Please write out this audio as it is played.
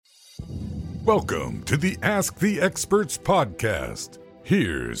Welcome to the Ask the Experts podcast.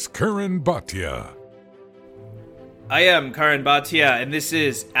 Here's Karan Bhatia. I am Karan Bhatia, and this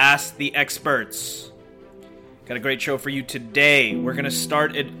is Ask the Experts. Got a great show for you today. We're going to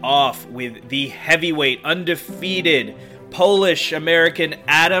start it off with the heavyweight, undefeated Polish-American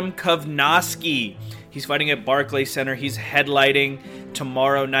Adam Kownacki. He's fighting at Barclays Center. He's headlining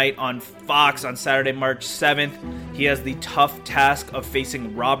tomorrow night on Fox on Saturday, March 7th. He has the tough task of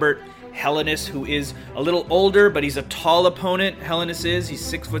facing Robert Helenius, who is a little older, but he's a tall opponent. Helenius is. He's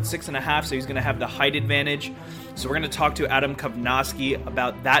 6'6.5", so he's going to have the height advantage. So we're going to talk to Adam Kownacki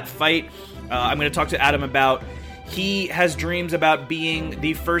about that fight. I'm going to talk to Adam about he has dreams about being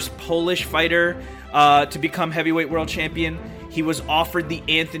the first Polish fighter to become heavyweight world champion. He was offered the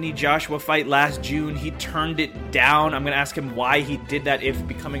Anthony Joshua fight last June. He turned it down. I'm going to ask him why he did that if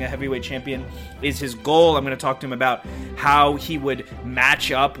becoming a heavyweight champion is his goal. I'm going to talk to him about how he would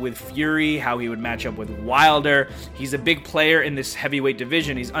match up with Fury, how he would match up with Wilder. He's a big player in this heavyweight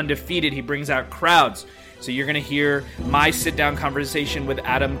division. He's undefeated. He brings out crowds. So you're going to hear my sit-down conversation with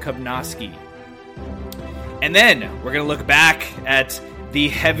Adam Kownacki. And then we're going to look back at the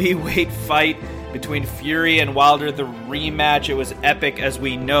heavyweight fight between Fury and Wilder, the rematch. It was epic, as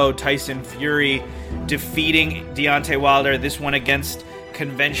we know. Tyson Fury defeating Deontay Wilder, this one against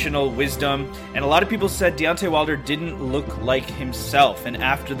conventional wisdom. And a lot of people said Deontay Wilder didn't look like himself. And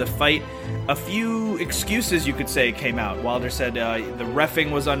after the fight, a few excuses, you could say, came out. Wilder said the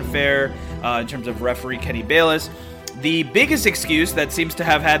reffing was unfair in terms of referee Kenny Bayless. The biggest excuse that seems to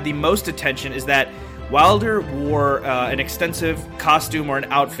have had the most attention is that Wilder wore an extensive costume or an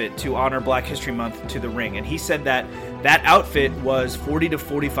outfit to honor Black History Month to the ring. And he said that that outfit was 40 to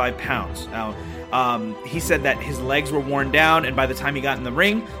 45 pounds. Now, he said that his legs were worn down, and by the time he got in the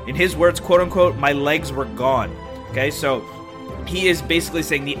ring, in his words, quote unquote, my legs were gone. Okay, so he is basically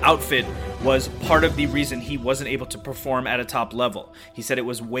saying the outfit was part of the reason he wasn't able to perform at a top level. He said it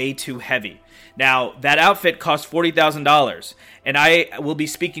was way too heavy. Now, that outfit cost $40,000, and I will be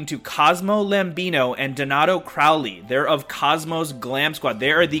speaking to Cosmo Lambino and Donato Crowley. They're of Cosmo's Glam Squad.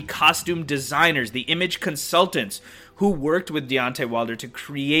 They are the costume designers, the image consultants who worked with Deontay Wilder to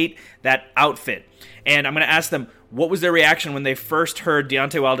create that outfit. And I'm going to ask them, what was their reaction when they first heard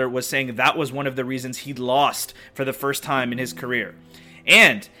Deontay Wilder was saying that was one of the reasons he lost for the first time in his career.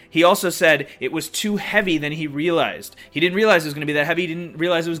 And he also said it was too heavy than he realized. He didn't realize it was going to be that heavy. He didn't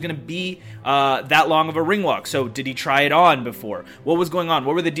realize it was going to be that long of a ring walk. So did he try it on before? What was going on?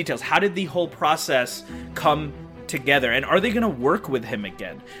 What were the details? How did the whole process come together? And are they going to work with him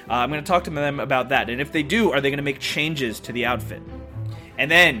again? I'm going to talk to them about that. And if they do, are they going to make changes to the outfit? And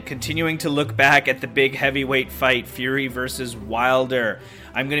then, continuing to look back at the big heavyweight fight, Fury versus Wilder,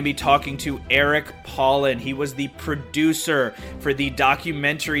 I'm going to be talking to Eric Paulin. He was the producer for the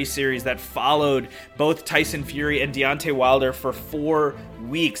documentary series that followed both Tyson Fury and Deontay Wilder for 4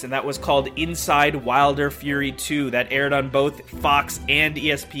 weeks, and that was called Inside Wilder Fury 2. That aired on both Fox and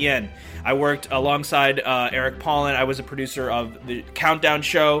ESPN. I worked alongside Eric Paulin. I was a producer of the Countdown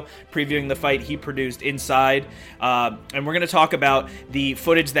show, previewing the fight he produced Inside. And we're going to talk about the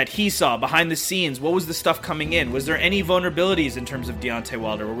footage that he saw behind the scenes. What was the stuff coming in? Was there any vulnerabilities in terms of Deontay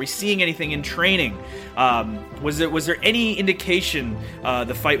Wilder? Were we seeing anything in training? Was there any indication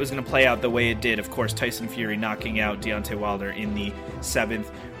the fight was going to play out the way it did? Of course, Tyson Fury knocking out Deontay Wilder in the 7th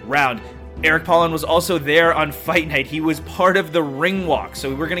round. Eric Paulin was also there on fight night. He was part of the ring walk,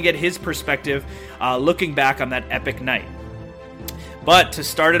 so we're going to get his perspective looking back on that epic night. But to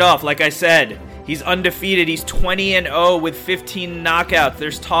start it off, like I said, he's undefeated. He's 20-0 with 15 knockouts.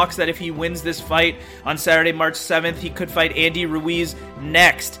 There's talks that if he wins this fight on Saturday, March 7th, he could fight Andy Ruiz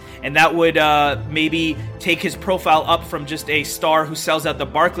next. And that would maybe take his profile up from just a star who sells out the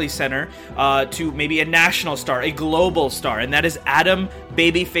Barclays Center to maybe a national star, a global star. And that is Adam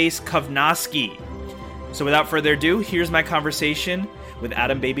Babyface Kownacki. So without further ado, here's my conversation with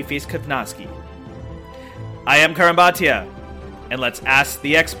Adam Babyface Kownacki. I am Karan Bhatia, and let's ask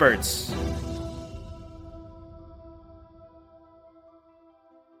the experts.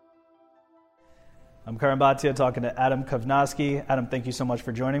 I'm Karan Bhatia talking to Adam Kownacki. Adam, thank you so much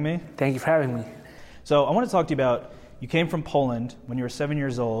for joining me. Thank you for having me. So I want to talk to you about, you came from Poland when you were 7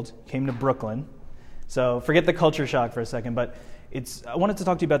 years old, came to Brooklyn. So forget the culture shock for a second, but I wanted to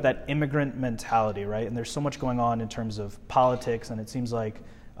talk to you about that immigrant mentality, right? And there's so much going on in terms of politics, and it seems like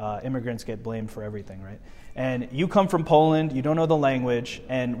immigrants get blamed for everything, right? And you come from Poland, you don't know the language,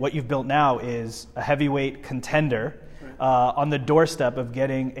 and what you've built now is a heavyweight contender on the doorstep of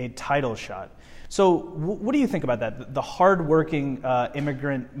getting a title shot. So what do you think about that, the hard-working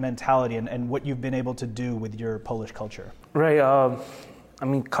immigrant mentality and what you've been able to do with your Polish culture? Right. I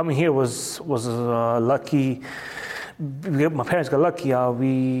mean, coming here was lucky. My parents got lucky.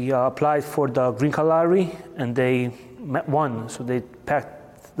 We applied for the green card lottery, and they won. So they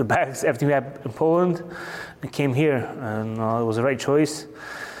packed the bags, everything we had in Poland, and came here. And it was the right choice.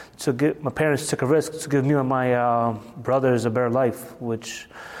 My parents took a risk to give me and my brothers a better life, which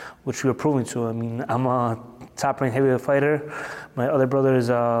we were proving to. I mean, I'm a top-ranked heavyweight fighter. My other brother is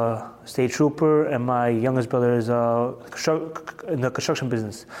a state trooper, and my youngest brother is in the construction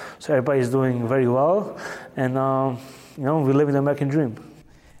business. So everybody's doing very well, and we're living the American dream.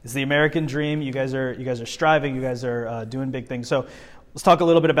 It's the American dream. You guys are striving. You guys are doing big things. So let's talk a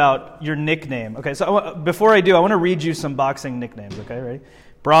little bit about your nickname. Okay, so before I do, I want to read you some boxing nicknames. Okay, ready?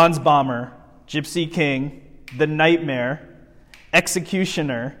 Bronze Bomber, Gypsy King, The Nightmare,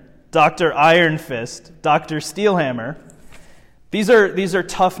 Executioner, Dr. Iron Fist, Dr. Steelhammer. These are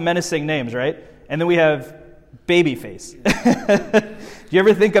tough, menacing names, right? And then we have Babyface. Do you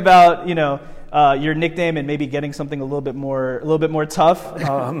ever think about your nickname and maybe getting something a little bit more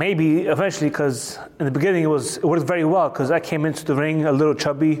tough? Maybe eventually, because in the beginning it worked very well. Because I came into the ring a little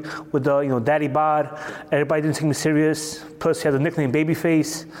chubby with Daddy Bod. Everybody didn't take me serious. Plus, he had the nickname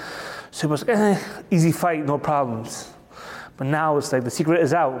Babyface, so it was easy fight, no problems. But now it's like the secret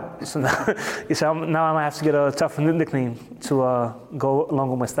is out. So now I'm gonna have to get a tougher nickname to go along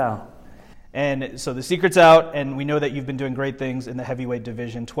with my style. And so the secret's out, and we know that you've been doing great things in the heavyweight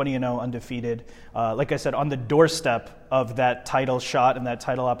division, 20-0, undefeated. Like I said, on the doorstep of that title shot and that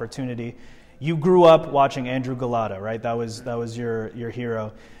title opportunity. You grew up watching Andrew Golota, right? That was your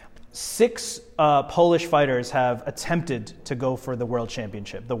hero. 6 Polish fighters have attempted to go for the world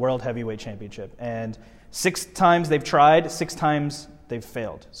championship, the world heavyweight championship, and 6 times they've tried, 6 times they've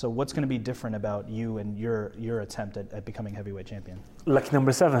failed. So what's going to be different about you and your attempt at becoming heavyweight champion? Lucky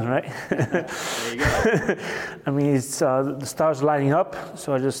number 7, right? There you go. I mean, it's the stars lining up.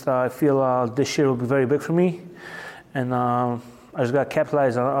 So I feel this year will be very big for me, and I just got to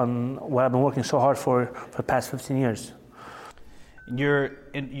capitalize on what I've been working so hard for the past 15 years.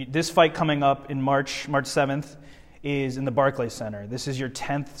 This fight coming up in March 7th is in the Barclays Center. This is your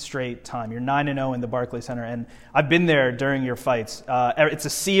 10th straight time. You're 9-0 in the Barclays Center, and I've been there during your fights. It's a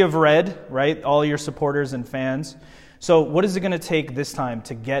sea of red, right? All your supporters and fans. So what is it going to take this time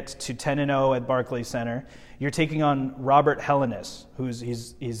to get to 10-0 at Barclays Center? You're taking on Robert Helenius,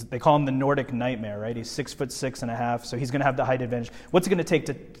 they call him the Nordic Nightmare, right? He's 6'6.5", so he's going to have the height advantage. What's it going to take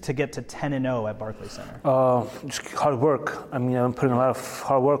to get to 10-0 at Barclays Center? Just hard work. I mean, I'm putting a lot of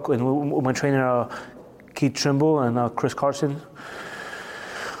hard work in with my trainer, Keith Trimble and Chris Carson.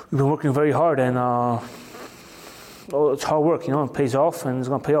 We've been working very hard, and it's hard work, it pays off, and it's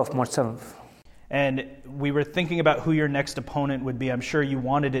going to pay off March 7th. And we were thinking about who your next opponent would be. I'm sure you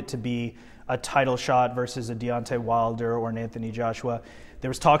wanted it to be a title shot versus a Deontay Wilder or an Anthony Joshua. There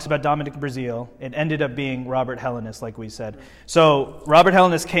was talks about Dominic Breazeale. It ended up being Robert Helenius, like we said. So Robert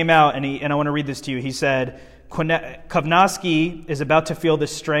Helenius came out, and I want to read this to you. He said, Kovnowski is about to feel the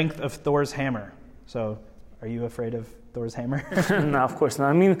strength of Thor's hammer. So are you afraid of Thor's hammer? No, of course not.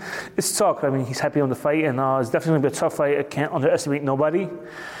 I mean, it's talk. I mean, he's happy on the fight, and it's definitely going to be a tough fight. I can't underestimate nobody,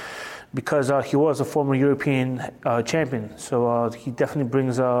 because he was a former European champion. So he definitely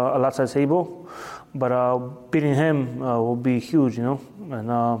brings a lot to the table. But beating him will be huge,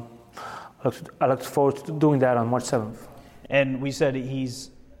 And I look forward to doing that on March 7th. And we said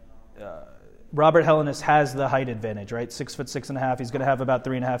Robert Helenius has the height advantage, right? 6'6.5". He's going to have about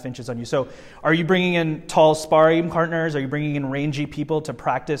 3.5 inches on you. So are you bringing in tall sparring partners? Are you bringing in rangy people to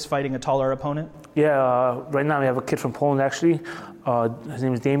practice fighting a taller opponent? Yeah, right now we have a kid from Poland, actually. His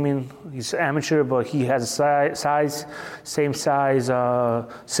name is Damien. He's an amateur, but he has a same size,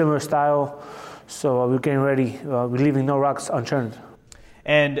 similar style. So we're getting ready. We're leaving no rocks unturned.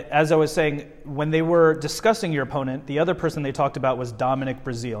 And as I was saying, when they were discussing your opponent, the other person they talked about was Dominic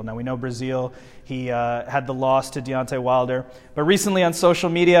Breazeale. Now, we know Breazeale, he had the loss to Deontay Wilder. But recently on social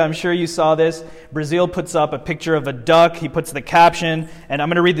media, I'm sure you saw this, Breazeale puts up a picture of a duck. He puts the caption, and I'm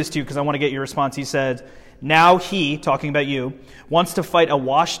going to read this to you because I want to get your response. He said, now he, talking about you, wants to fight a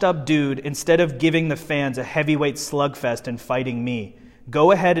washed-up dude instead of giving the fans a heavyweight slugfest and fighting me.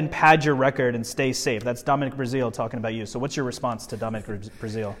 Go ahead and pad your record and stay safe. That's Dominic Breazeale talking about you. So what's your response to Dominic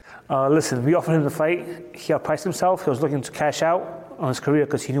Breazeale? Listen, we offered him the fight. He outpriced himself. He was looking to cash out on his career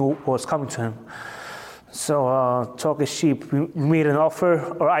because he knew what was coming to him. So talk is cheap. We made an offer,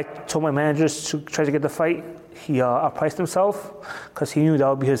 or I told my managers to try to get the fight. He outpriced himself because he knew that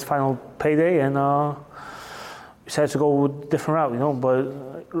would be his final payday, and decided to go with a different route,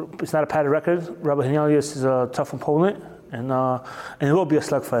 But it's not a padded record. Robert Helenius is a tough opponent. And it will be a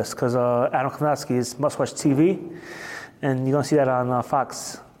slugfest because Adam Kovnowski is must-watch TV, and you're going to see that on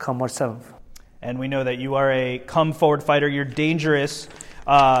Fox come March 7th. And we know that you are a come-forward fighter. You're dangerous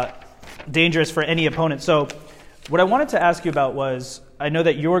for any opponent. So what I wanted to ask you about was, I know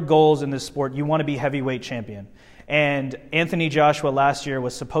that your goals in this sport, you want to be heavyweight champion. And Anthony Joshua last year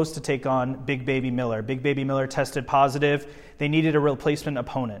was supposed to take on Big Baby Miller. Big Baby Miller tested positive. They needed a replacement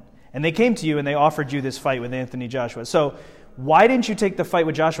opponent. And they came to you and they offered you this fight with Anthony Joshua. So why didn't you take the fight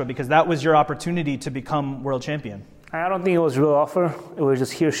with Joshua? Because that was your opportunity to become world champion. I don't think it was a real offer. It was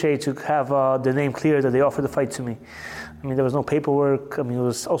just hearsay to have the name clear that they offered the fight to me. I mean, there was no paperwork. I mean, it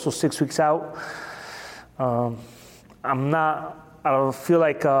was also 6 weeks out. I feel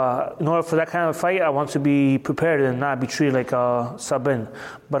like in order for that kind of fight, I want to be prepared and not be treated like a sub-in.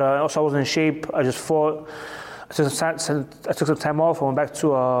 But also I wasn't in shape. I just fought. I took some time off. I went back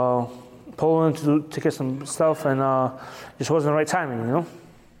to Poland to take care of some stuff, and just wasn't the right timing, you know?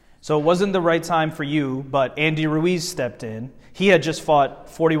 So it wasn't the right time for you, but Andy Ruiz stepped in. He had just fought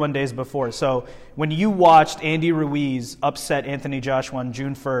 41 days before. So when you watched Andy Ruiz upset Anthony Joshua on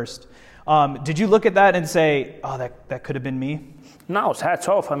June 1st, did you look at that and say, oh, that could have been me? No, it's hats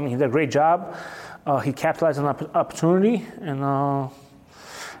off. I mean, he did a great job. He capitalized on the opportunity, and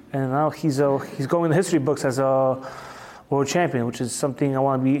now he's going in the history books as a world champion, which is something I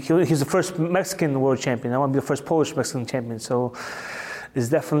want to be. He's the first Mexican world champion. I want to be the first Polish Mexican champion. So it's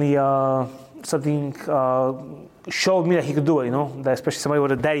definitely something showed me that he could do it, you know, that especially somebody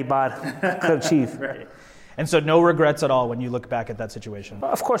with a daddy bod could achieve. Right. And so no regrets at all when you look back at that situation?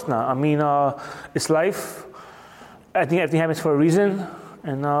 Of course not. I mean, it's life. I think everything happens for a reason,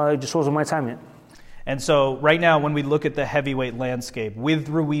 and it just wasn't my time yet. And so right now, when we look at the heavyweight landscape, with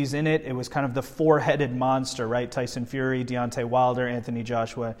Ruiz in it, it was kind of the four-headed monster, right? Tyson Fury, Deontay Wilder, Anthony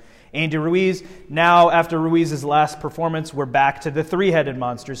Joshua, Andy Ruiz. Now, after Ruiz's last performance, we're back to the three-headed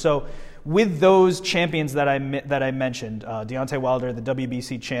monster. So with those champions that I mentioned, Deontay Wilder, the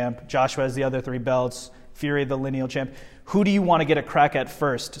WBC champ, Joshua has the other three belts, Fury, the lineal champ, who do you want to get a crack at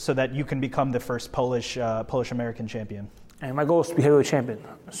first so that you can become the first Polish-American champion? And my goal is to be heavyweight champion.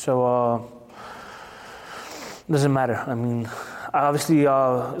 So doesn't matter. I mean, obviously,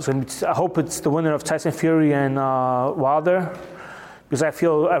 I hope it's the winner of Tyson Fury and Wilder, because I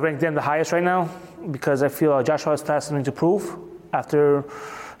feel I rank them the highest right now, because I feel Joshua has something to prove after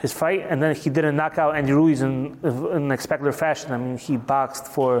his fight, and then he didn't knock out Andy Ruiz in spectacular fashion. I mean, he boxed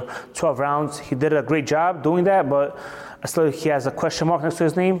for 12 rounds. He did a great job doing that, but he has a question mark next to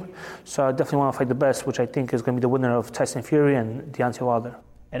his name. So I definitely want to fight the best, which I think is going to be the winner of Tyson Fury and Deontay Wilder.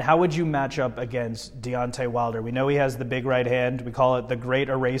 And how would you match up against Deontay Wilder? We know he has the big right hand. We call it the great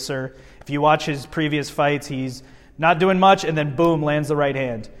eraser. If you watch his previous fights, he's not doing much, and then boom, lands the right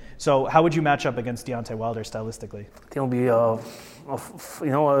hand. So how would you match up against Deontay Wilder stylistically? I think it'll be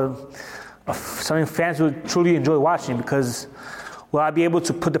something fans would truly enjoy watching, because will I be able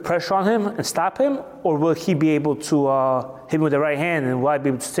to put the pressure on him and stop him, or will he be able to hit me with the right hand, and will I be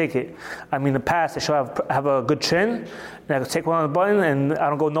able to take it? I mean, in the past, I should have a good chin, and I could take one on the button, and I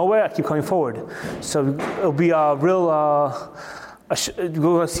don't go nowhere. I keep coming forward. So it'll be a real. We're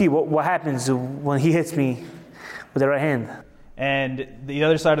gonna see what happens when he hits me with the right hand. And the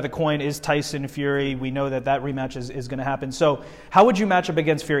other side of the coin is Tyson Fury. We know that rematch is going to happen. So how would you match up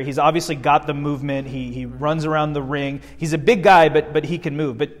against Fury? He's obviously got the movement. He runs around the ring. He's a big guy, but he can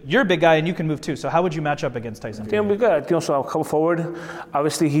move. But you're a big guy and you can move too. So how would you match up against Tyson Fury? I think it'll be good. I think also I'll come forward.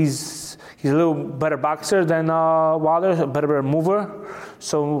 Obviously, he's a little better boxer than Wilder, a better mover.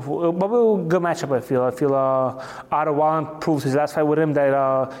 So it'll be a good matchup, I feel. I feel Otto Wilder proved his last fight with him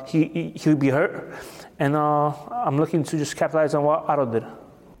that he would be hurt. And I'm looking to just capitalize on what Otto did.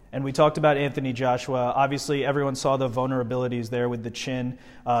 And we talked about Anthony Joshua. Obviously, everyone saw the vulnerabilities there with the chin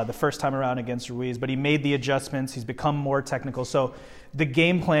the first time around against Ruiz, but he made the adjustments. He's become more technical. So the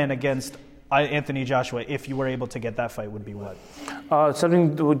game plan against Anthony Joshua, if you were able to get that fight, would be what?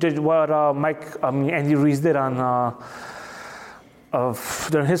 Something what Andy Ruiz did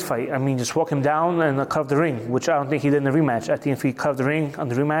during his fight. I mean, just walk him down and cut off the ring, which I don't think he did in the rematch. I think if he cut off the ring on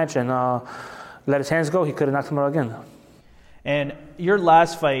the rematch and let his hands go, he could have knocked him out again. And your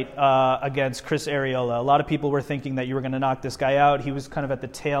last fight against Chris Arreola, a lot of people were thinking that you were going to knock this guy out. He was kind of at the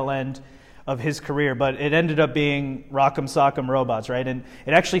tail end of his career, but it ended up being Rock'em Sock'em Robots, right? And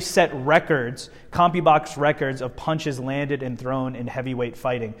it actually set records, CompuBox records of punches landed and thrown in heavyweight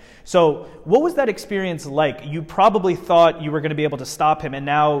fighting. So what was that experience like? You probably thought you were going to be able to stop him, and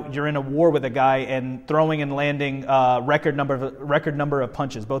now you're in a war with a guy and throwing and landing record number of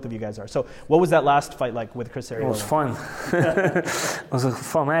punches. Both of you guys are. So what was that last fight like with Chris Arreola? It was fun. It was a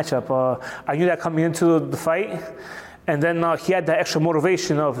fun matchup. I knew that coming into the fight. And then he had that extra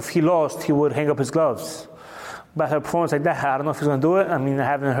motivation of if he lost, he would hang up his gloves. about her performance like that. I don't know if he's going to do it. I mean, I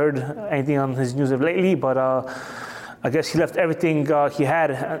haven't heard anything on his news of lately, but I guess he left everything he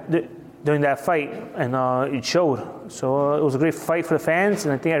had during that fight, and it showed. So it was a great fight for the fans,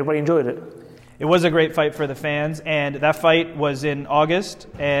 and I think everybody enjoyed it. It was a great fight for the fans, and that fight was in August,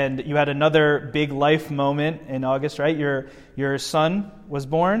 and you had another big life moment in August, right? Your son was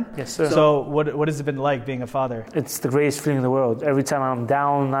born? Yes, sir. So what has it been like being a father? It's the greatest feeling in the world. Every time I'm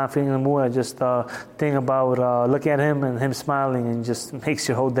down, not feeling in the mood, I just think about looking at him and him smiling, and just makes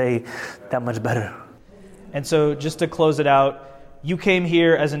your whole day that much better. And so just to close it out, you came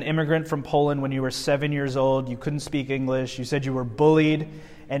here as an immigrant from Poland when you were 7 years old. You couldn't speak English. You said you were bullied.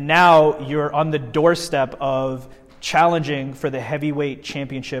 And now you're on the doorstep of challenging for the heavyweight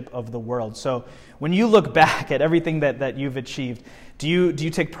championship of the world. So when you look back at everything that you've achieved, do you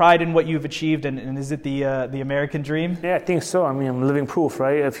take pride in what you've achieved, and is it the American dream? Yeah, I think so. I mean, I'm living proof,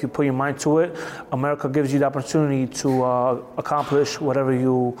 right? If you put your mind to it, America gives you the opportunity to accomplish whatever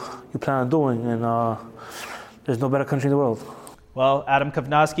you plan on doing, and there's no better country in the world. Well, Adam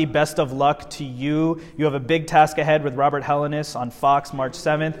Kownacki, best of luck to you. You have a big task ahead with Robert Helenius on Fox March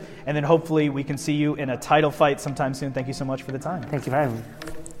 7th, and then hopefully we can see you in a title fight sometime soon. Thank you so much for the time. Thank you for having me.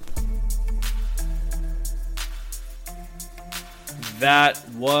 That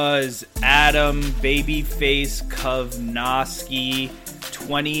was Adam Babyface Kownacki,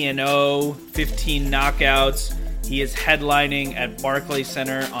 20-0, 15 knockouts. He is headlining at Barclays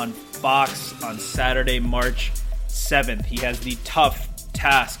Center on Fox on Saturday, March 7th. He has the tough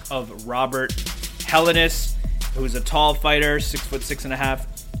task of Robert Helenius, who is a tall fighter,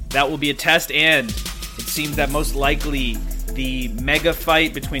 6'6.5". That will be a test, and it seems that most likely the mega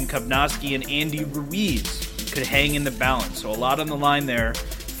fight between Kownacki and Andy Ruiz could hang in the balance. So a lot on the line there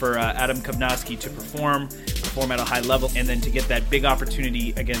for Adam Kownacki to perform at a high level, and then to get that big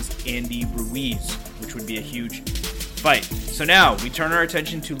opportunity against Andy Ruiz, which would be a huge fight. So now we turn our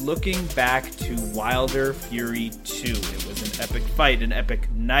attention to looking back to Wilder Fury 2. It was an epic fight, an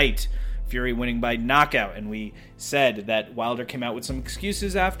epic night. Fury winning by knockout, and we said that Wilder came out with some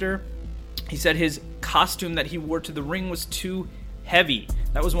excuses after. He said his costume that he wore to the ring was too heavy.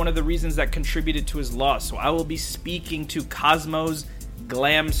 That was one of the reasons that contributed to his loss. So I will be speaking to Cosmo's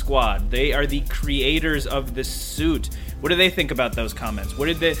Glam Squad. They are the creators of the suit. What do they think about those comments? What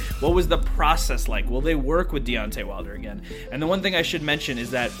was the process like? Will they work with Deontay Wilder again? And the one thing I should mention is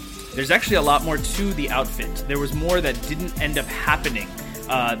that there's actually a lot more to the outfit. There was more that didn't end up happening.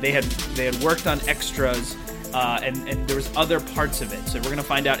 They had worked on extras, and there was other parts of it. So we're going to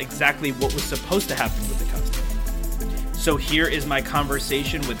find out exactly what was supposed to happen with the costume. So here is my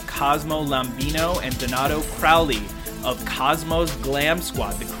conversation with Cosmo Lambino and Donato Crowley of Cosmo's Glam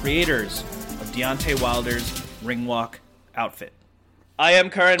Squad, the creators of Deontay Wilder's ring walk outfit. I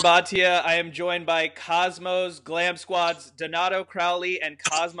am Karan Bhatia. I am joined by Cosmo's Glam Squad's Donato Crowley and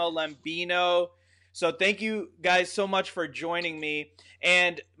Cosmo Lambino. So thank you guys so much for joining me.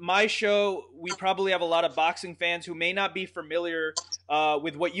 And my show, we probably have a lot of boxing fans who may not be familiar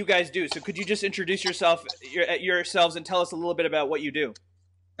with what you guys do. So could you just introduce yourselves and tell us a little bit about what you do?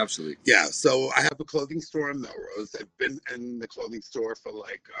 Absolutely. Yeah. So I have a clothing store in Melrose. I've been in the clothing store for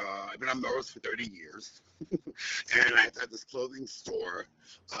I've been on Melrose for 30 years. And I've had this clothing store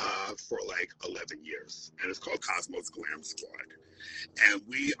for 11 years. And it's called Cosmo's Glam Squad. And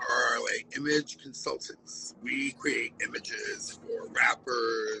we are image consultants. We create images for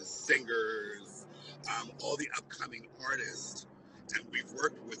rappers, singers, all the upcoming artists. And we've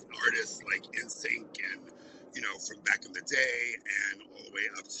worked with artists like NSYNC and from back in the day and all the way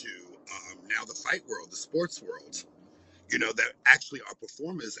up to now the fight world, the sports world, that actually are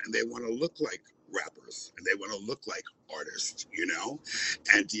performers and they want to look like rappers and they want to look like artists,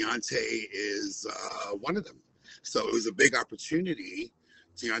 and Deontay is one of them. So it was a big opportunity.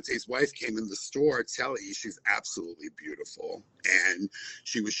 Deontay's wife came in the store, Telly, she's absolutely beautiful. And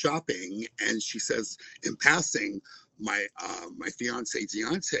she was shopping and she says, in passing, my fiance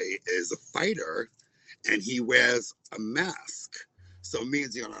Deontay is a fighter and he wears a mask. So me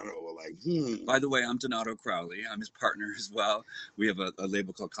and Donato were like, By the way, I'm Donato Crowley. I'm his partner as well. We have a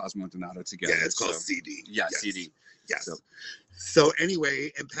label called Cosmo and Donato together. Yeah, it's called CD. Yeah, yes. CD. Yes. So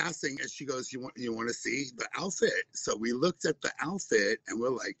anyway, in passing, and she goes, you want to see the outfit? So we looked at the outfit and we're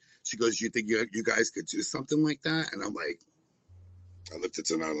like, she goes, you think you guys could do something like that? And I'm like, I looked at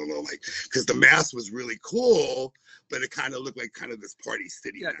it and I don't know, like, because the mask was really cool, but it kind of looked like kind of this Party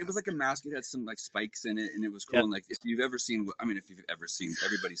City Yeah, mask. it was like a mask. It had some like spikes in it, and it was cool. Yep. And like, if you've ever seen,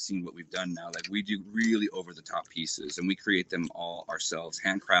 everybody's seen what we've done now. Like, we do really over the top pieces, and we create them all ourselves,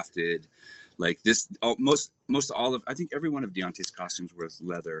 handcrafted. Like this, most all of, I think every one of Deontay's costumes were with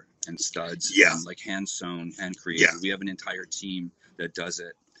leather and studs. Yeah. And like hand sewn, hand created. Yeah. We have an entire team that does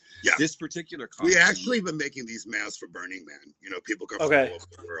it. Yeah. This particular costume. We actually been making these masks for Burning Man. You know, people come from all over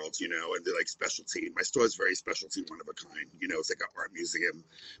the world, you know, and they're like specialty. My store is very specialty, one of a kind. You know, it's like an art museum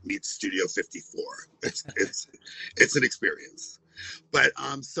meets Studio 54. It's an experience. But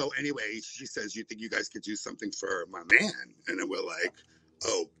so anyway, she says, "You think you guys could do something for my man?" And then we're like,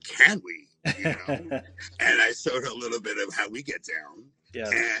 "Oh, can we?" You know. And I showed her a little bit of how we get down. Yeah.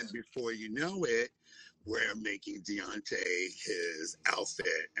 And before you know it, we're making Deontay his outfit.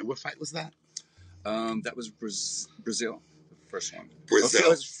 And what fight was that? That was Brazil, the first one.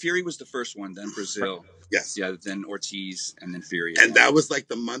 Brazil. Okay, Fury was the first one, then Brazil. Yes. Yeah, then Ortiz, and then Fury. And that was like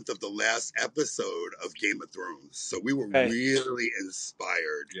the month of the last episode of Game of Thrones. So we were really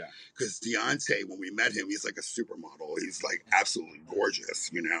inspired. Yeah. Because Deontay, when we met him, he's like a supermodel. He's like absolutely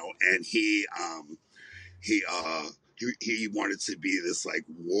gorgeous, you know. And he wanted to be this like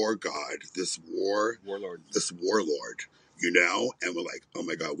war god, this warlord, you know. And we're like, oh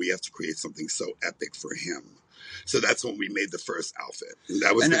my god, we have to create something so epic for him. So that's when we made the first outfit. And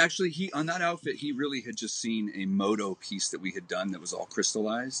that was actually he on that outfit, he really had just seen a moto piece that we had done that was all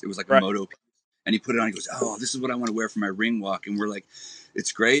crystallized. It was like a moto piece. And he put it on, he goes, "Oh, this is what I want to wear for my ring walk." And we're like,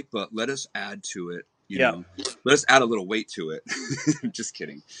 it's great, but let us add to it. You know, let us add a little weight to it. Just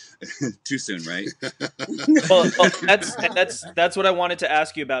kidding. Too soon, right? well, that's what I wanted to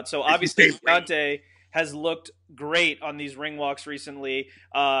ask you about. So obviously Deontay has looked great on these ring walks recently.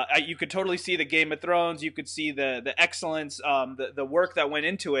 You could totally see the Game of Thrones. You could see the excellence, the work that went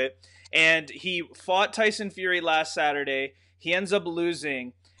into it. And he fought Tyson Fury last Saturday. He ends up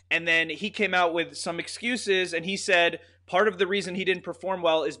losing. And then he came out with some excuses. And he said part of the reason he didn't perform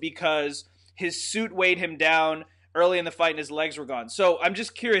well is because his suit weighed him down early in the fight and his legs were gone. So I'm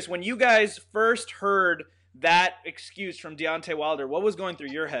just curious, when you guys first heard that excuse from Deontay Wilder, what was going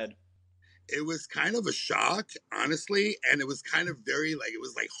through your head? It was kind of a shock, honestly, and it was kind of very like, it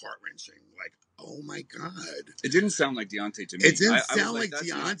was like heart-wrenching. Like, oh my god, it didn't sound like Deontay to me. It didn't sound like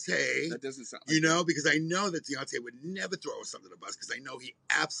Deontay. That doesn't sound like, you know, because I know that Deontay would never throw us under the bus, because I know he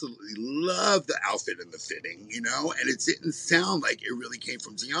absolutely loved the outfit and the fitting, you know, and it didn't sound like it really came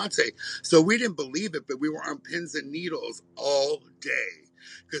from Deontay. So we didn't believe it, but we were on pins and needles all day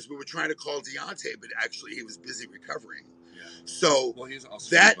because we were trying to call Deontay, but actually he was busy recovering. So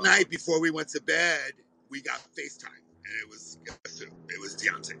that night before we went to bed, we got FaceTime, and it was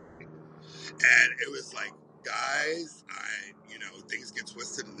Deontay, and it was like, guys, things get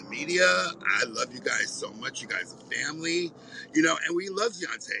twisted in the media. I love you guys so much. You guys are family, you know, and we love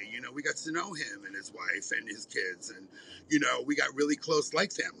Deontay. You know, we got to know him and his wife and his kids, and you know, we got really close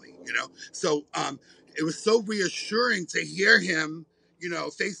like family. You know, so it was so reassuring to hear him, you know,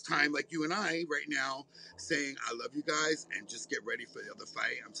 FaceTime like you and I right now, saying, I love you guys and just get ready for the other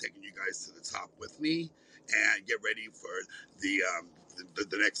fight. I'm taking you guys to the top with me and get ready for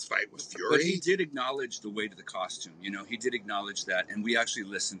the next fight with Fury. But he did acknowledge the weight of the costume. You know, he did acknowledge that. And we actually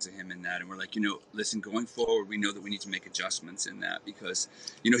listened to him in that. And we're like, you know, listen, going forward, we know that we need to make adjustments in that because,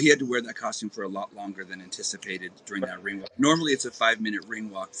 you know, he had to wear that costume for a lot longer than anticipated during that ring walk. Normally it's a 5-minute ring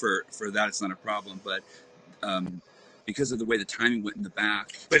walk. For that, it's not a problem. But, because of the way the timing went in the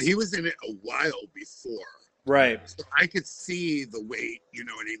back. But he was in it a while before. Right. So I could see the weight, you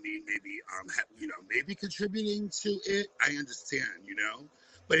know what I mean? Maybe, maybe contributing to it. I understand, you know?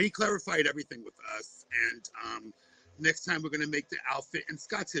 But he clarified everything with us. And next time we're going to make the outfit in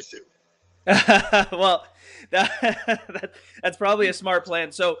Scott tissue. Well, that's probably a smart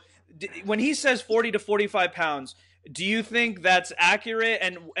plan. So when he says 40 to 45 pounds, do you think that's accurate?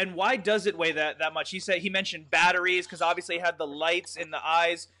 And why does it weigh that much? He mentioned batteries because obviously it had the lights in the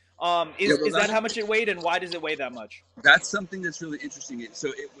eyes. Is that how much it weighed, and why does it weigh that much? That's something that's really interesting.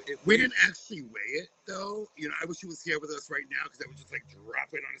 So we didn't actually weigh it, though. You know, I wish he was here with us right now because I would just like drop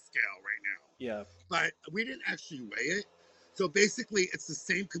it on a scale right now. Yeah. But we didn't actually weigh it. So basically, it's the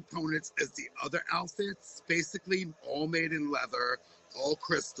same components as the other outfits. Basically, all made in leather, all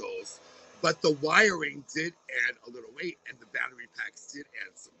crystals. But the wiring did add a little weight, and the battery packs did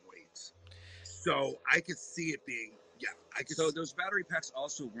add some weight. So I could see it being, So those battery packs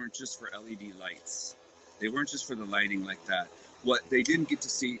also weren't just for LED lights. They weren't just for the lighting like that. What they didn't get to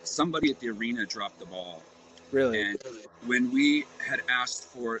see, somebody at the arena dropped the ball. Really? And when we had asked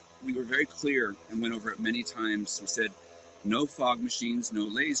for, we were very clear and went over it many times. We said, no fog machines, no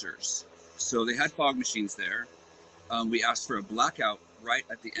lasers. So they had fog machines there. We asked for a blackout right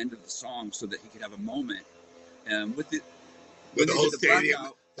at the end of the song so that he could have a moment. With the whole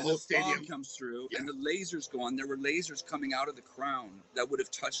stadium, the whole stadium comes through, and the lasers go on. There were lasers coming out of the crown that would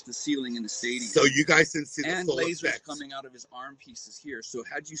have touched the ceiling in the stadium. So you guys didn't see the and full lasers effect. coming out of his arm pieces here. So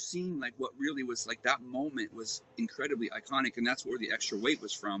had you seen like what really was like that moment was incredibly iconic, and that's where the extra weight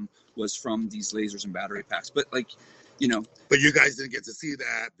was from these lasers and battery packs. But like, you know, but you guys didn't get to see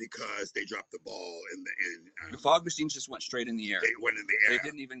that because they dropped the ball in the end. The fog machines just went straight in the air. They went in the air. They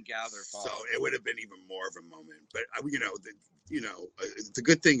didn't even gather fog. So it would have been even more of a moment. But the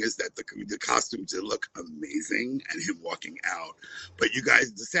good thing is that the costumes did look amazing and him walking out. But you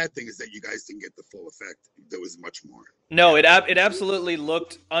guys, the sad thing is that you guys didn't get the full effect. There was much more. No, it absolutely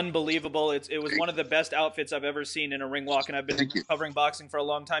looked unbelievable. It was one of the best outfits I've ever seen in a ring walk, and I've been covering boxing for a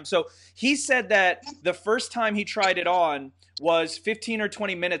long time. So he said that the first time he tried it on was 15 or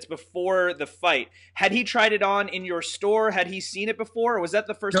 20 minutes before the fight. Had he tried it on in your store? Had he seen it before? Or was that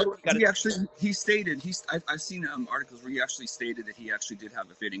the first time he got it? He stated, I've seen articles where he actually stated that he actually did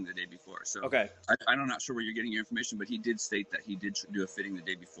have a fitting the day before. So okay. I'm not sure where you're getting your information, but he did state that he did do a fitting the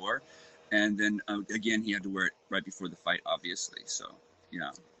day before. And then again, he had to wear it right before the fight, obviously. So,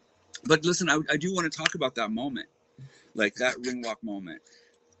 yeah. But listen, I do want to talk about that moment, like that ring walk moment.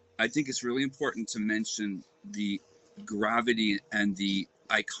 I think it's really important to mention the gravity and the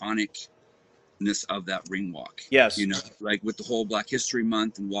iconicness of that ring walk. Yes. You know, like with the whole Black History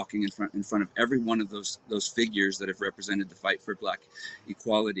Month and walking in front of every one of those figures that have represented the fight for Black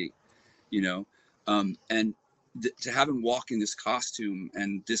equality, you know, and to have him walk in this costume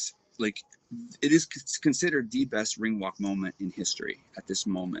and this, like, it is considered the best ring walk moment in history at this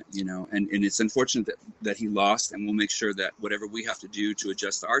moment, you know, and it's unfortunate that he lost, and we'll make sure that whatever we have to do to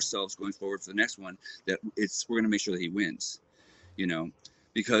adjust ourselves going forward for the next one, that we're going to make sure that he wins, you know,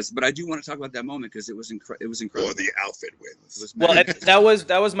 but I do want to talk about that moment because it was incredible. Or the outfit wins. Well,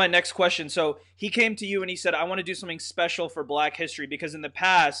 that was my next question. So he came to you and he said, I want to do something special for Black history, because in the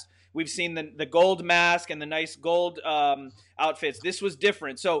past we've seen the gold mask and the nice gold outfits. This was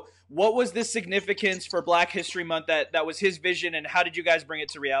different. So what was the significance for Black History Month that was his vision, and how did you guys bring it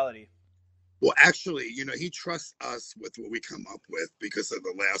to reality? Well, actually, you know, he trusts us with what we come up with because of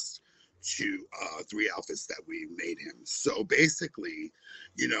the last 3 outfits that we made him. So basically,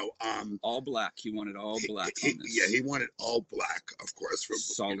 you know, all black. He wanted all black. He wanted all black, of course, for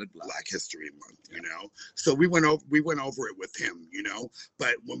solid Black History Month. Yeah. You know, so we went over it with him. You know,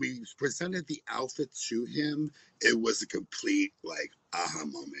 but when we presented the outfit to him, it was a complete like aha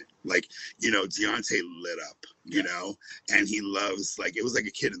moment. Like, you know, Deontay lit up. You know, and he loves, like, it was like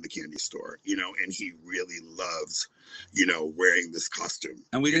a kid in the candy store. You know, and he really loves, you know, wearing this costume.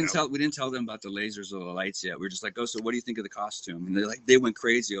 And we didn't tell them about the lasers or the lights yet. We were just like, oh, so what do you think of the costume? And they went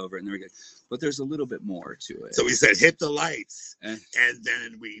crazy over it, and they were like, but there's a little bit more to it. So we said, hit the lights, and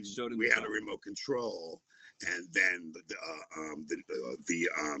then we had a remote control, and then the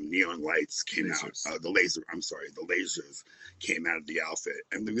neon lights came out. The lasers came out of the outfit,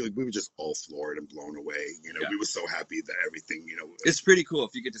 and we were just all floored and blown away. You know, we were so happy that everything. You know, it's pretty cool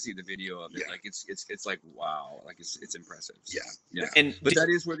if you get to see the video of it. Yeah. Like it's like wow, like it's impressive. So, yeah. But that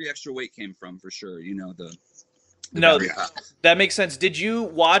is where the extra weight came from for sure. You know that makes sense. Did you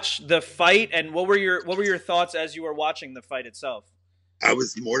watch the fight, and what were your thoughts as you were watching the fight itself? I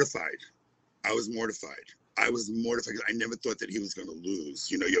was mortified. I was mortified because I never thought that he was going to lose.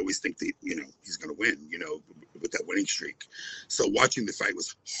 You know, you always think that, you know, he's going to win, you know, with that winning streak. So watching the fight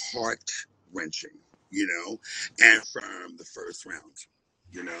was heart-wrenching, you know, and from the first round,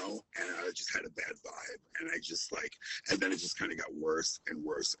 you know, and I just had a bad vibe, and I just like, and then it just kind of got worse and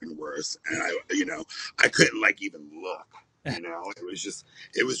worse and worse. And I couldn't like even look. You know,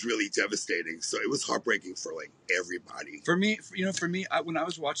 it was really devastating. So it was heartbreaking for like everybody. For me, when I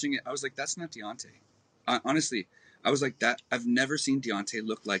was watching it, I was like, that's not Deontay. Honestly, I was like that. I've never seen Deontay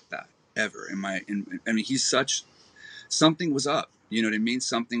look like that ever. I mean, something was up. You know what I mean?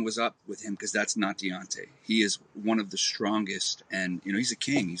 Something was up with him, because that's not Deontay. He is one of the strongest, and you know, he's a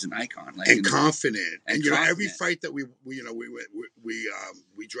king. He's an icon, like, and confident. And you know, every fight that we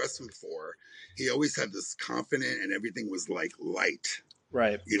dressed him for, he always had this confident, and everything was like light.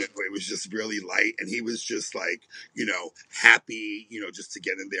 Right. You know, it was just really light, and he was just like, you know, happy, you know, just to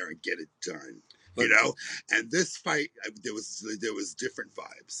get in there and get it done. You know, and this fight, there was different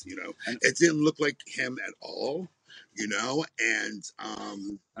vibes. You know, it didn't look like him at all. You know, and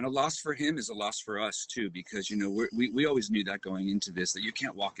a loss for him is a loss for us too, because you know we always knew that going into this, that you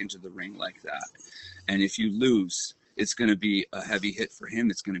can't walk into the ring like that, and if you lose, it's going to be a heavy hit for him.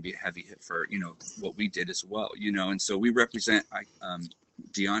 It's going to be a heavy hit for, what we did as well, and so we represent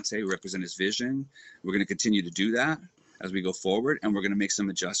Deontay, we represent his vision. We're going to continue to do that as we go forward, and we're going to make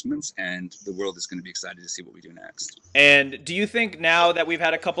some adjustments, and the world is going to be excited to see what we do next. And do you think now that we've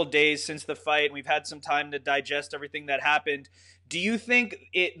had a couple days since the fight and we've had some time to digest everything that happened, do you think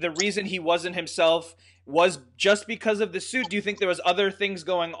the reason he wasn't himself was just because of the suit? Do you think there was other things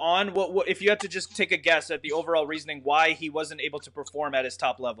going on? What if you had to just take a guess at the overall reasoning why he wasn't able to perform at his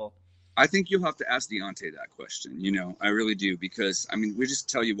top level? I think you'll have to ask Deontay that question. I really do, because we just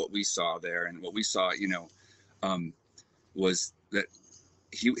tell you what we saw there, and what we saw, was that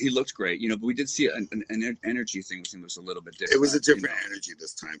he looked great, but we did see an energy thing with him was a little bit different. It was a different energy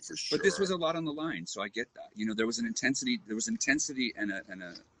this time, for sure. But this was a lot on the line, so I get that. There was an intensity. There was intensity and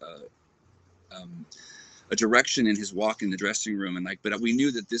a direction in his walk in the dressing room, and but we knew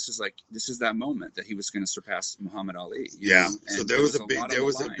that this is that moment that he was going to surpass Muhammad Ali. So there was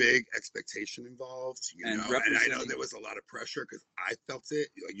a big expectation involved, and I know there was a lot of pressure because I felt it.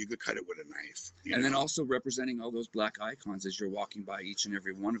 You could cut it with a knife. And then also representing all those black icons as you're walking by each and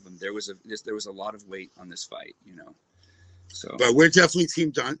every one of them. There was a lot of weight on this fight. So, but we're definitely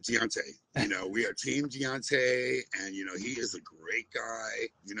Team Deontay. We are Team Deontay, and he is a great guy.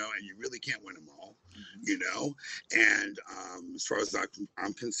 And you really can't win them all. And as far as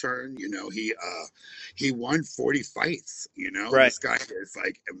I'm concerned, he won 40 fights. Right. This guy is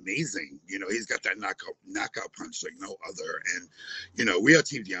amazing. He's got that knockout punch like no other. And we are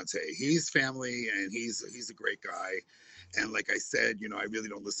Team Deontay. He's family, and he's a great guy. And like I said, I really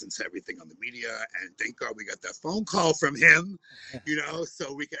don't listen to everything on the media. And thank God we got that phone call from him,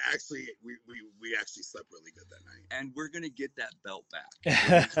 so we could actually, we actually slept really good that night. And we're going to get that belt back.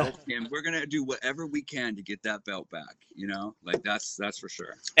 We're going to do whatever we can to get that belt back, that's for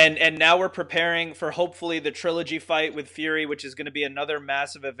sure. And now we're preparing for hopefully the trilogy fight with Fury, which is going to be another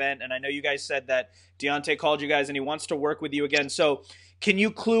massive event. And I know you guys said that Deontay called you guys and he wants to work with you again. So can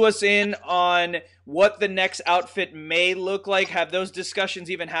you clue us in on what the next outfit may look like? Have those discussions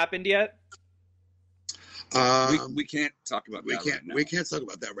even happened yet? We can't talk about that right now. We can't talk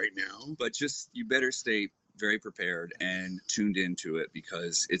about that right now. But you better stay very prepared and tuned into it,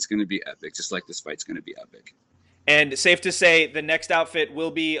 because it's going to be epic, just like this fight's going to be epic. And safe to say the next outfit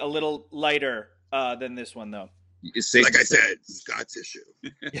will be a little lighter than this one, though. Like I said, scar tissue.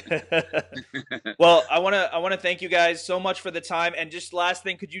 Well, I want to thank you guys so much for the time. And just last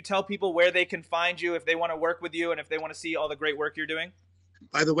thing, could you tell people where they can find you if they want to work with you and if they want to see all the great work you're doing?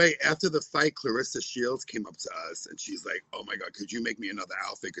 By the way, after the fight, Clarissa Shields came up to us and she's like, "Oh my God, could you make me another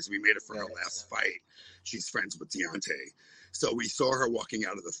outfit? Because we made it for her last fight." She's friends with Deontay. So we saw her walking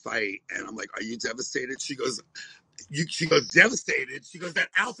out of the fight, and I'm like, "Are you devastated?" She goes, "Devastated?" She goes, "That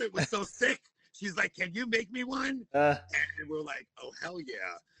outfit was so sick." She's like, "Can you make me one?" And we're like, "Oh, hell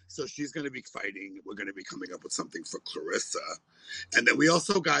yeah." So she's going to be fighting. We're going to be coming up with something for Clarissa. And then we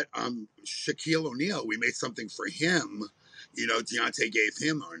also got Shaquille O'Neal. We made something for him. Deontay gave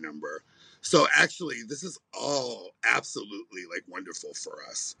him our number. So actually, this is all absolutely wonderful for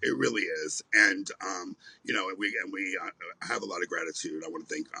us. It really is. And, we have a lot of gratitude. I want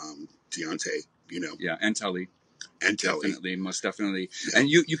to thank Deontay, Yeah, and Tully. And Telly. Definitely, most definitely. Yeah. And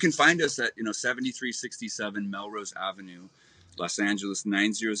you can find us at 7367 Melrose Avenue, Los Angeles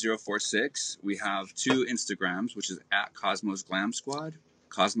 90046. We have 2 Instagrams, which is at Cosmos Glam Squad,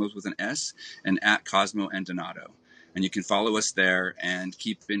 Cosmos with an S, and at Cosmo and Donato. And you can follow us there and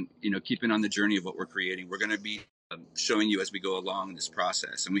keep on the journey of what we're creating. We're going to be showing you as we go along in this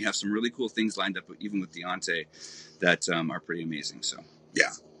process, and we have some really cool things lined up, even with Deontay, that are pretty amazing. So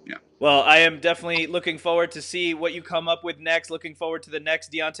yeah. Well, I am definitely looking forward to see what you come up with next. Looking forward to the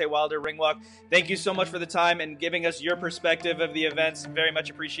next Deontay Wilder ring walk. Thank you so much for the time and giving us your perspective of the events. Very much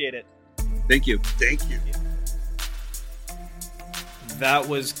appreciate it. Thank you. Thank you. That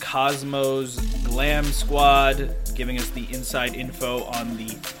was Cosmos Glam Squad giving us the inside info on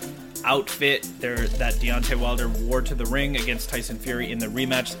the outfit that Deontay Wilder wore to the ring against Tyson Fury in the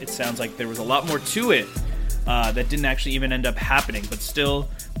rematch. It sounds like there was a lot more to it that didn't actually even end up happening, but still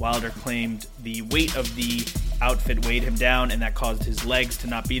Wilder claimed the weight of the outfit weighed him down, and that caused his legs to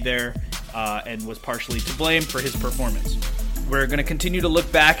not be there, and was partially to blame for his performance. We're going to continue to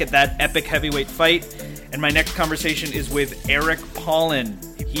look back at that epic heavyweight fight, and my next conversation is with Eric Paulin.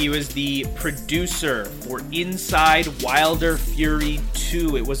 He was the producer for Inside Wilder Fury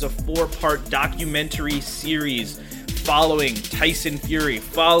 2. It was a 4-part documentary series following Tyson Fury,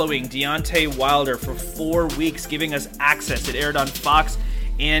 following Deontay Wilder for 4 weeks, giving us access. It aired on Fox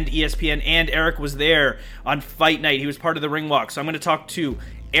and ESPN, and Eric was there on fight night. He was part of the ring walk. So I'm going to talk to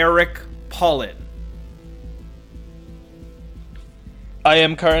Eric Paulin. I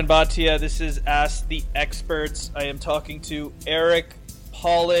am Karan Bhatia. This is Ask the Experts. I am talking to Eric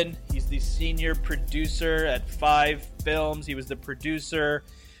Paulin. He's the senior producer at Five Films. He was the producer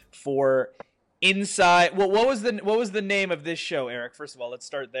for Inside. Well, what was the name of this show, Eric? First of all, let's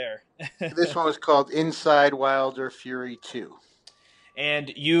start there. This one was called Inside Wilder Fury 2.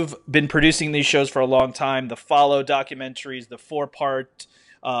 And you've been producing these shows for a long time. The Follow documentaries, the 4-part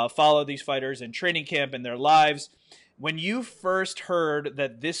follow these fighters in training camp and their lives. When you first heard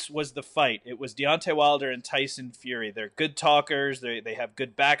that this was the fight, it was Deontay Wilder and Tyson Fury. They're good talkers. They have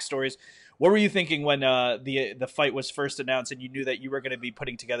good backstories. What were you thinking when the fight was first announced and you knew that you were going to be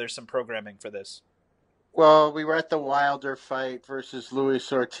putting together some programming for this? Well, we were at the Wilder fight versus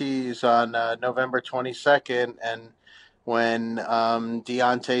Luis Ortiz on November 22nd, and when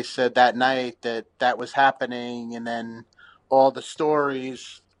Deontay said that night that was happening, and then all the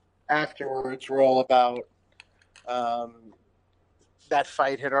stories afterwards were all about that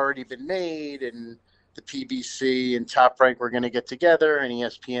fight had already been made, and the PBC and Top Rank were going to get together, and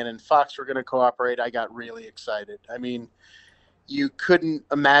ESPN and Fox were going to cooperate. I got really excited. I mean, you couldn't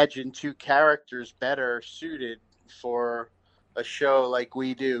imagine two characters better suited for a show like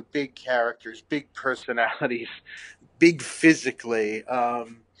we do. Big characters, big personalities, big physically.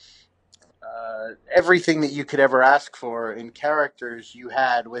 Everything that you could ever ask for in characters you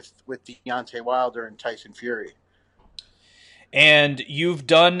had with Deontay Wilder and Tyson Fury. And you've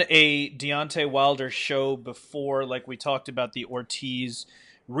done a Deontay Wilder show before, like we talked about the Ortiz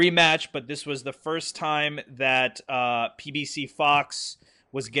rematch, but this was the first time that PBC Fox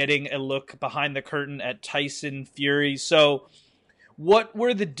was getting a look behind the curtain at Tyson Fury. So what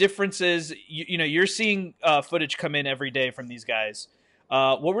were the differences? You're seeing footage come in every day from these guys.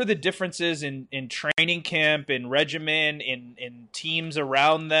 What were the differences in training camp, in regimen, in teams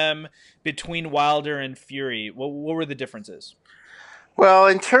around them between Wilder and Fury? What were the differences? Well,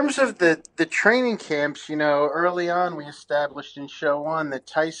 in terms of the training camps, early on we established in show one that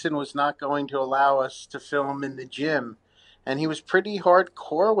Tyson was not going to allow us to film in the gym. And he was pretty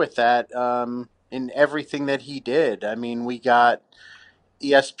hardcore with that in everything that he did. I mean, we got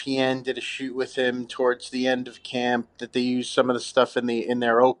ESPN did a shoot with him towards the end of camp that they used some of the stuff in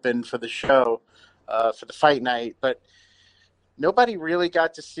their open for the show, for the fight night. But nobody really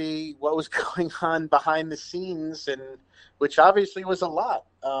got to see what was going on behind the scenes, and which obviously was a lot.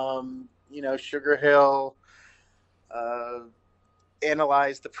 Sugar Hill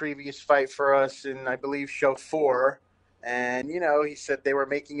analyzed the previous fight for us in, I believe, show 4. And, he said they were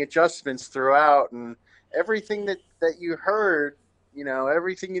making adjustments throughout, and everything that you heard,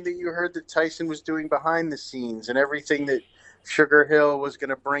 everything that you heard that Tyson was doing behind the scenes, and everything that Sugar Hill was going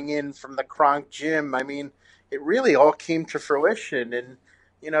to bring in from the Kronk gym. I mean, it really all came to fruition. And,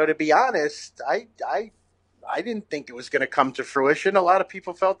 to be honest, I didn't think it was going to come to fruition. A lot of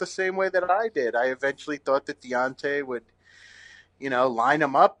people felt the same way that I did. I eventually thought that Deontay would, line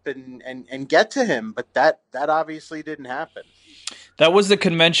him up and get to him. But that obviously didn't happen. That was the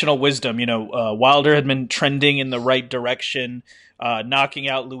conventional wisdom. Wilder had been trending in the right direction, knocking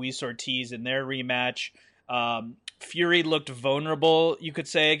out Luis Ortiz in their rematch. Fury looked vulnerable, you could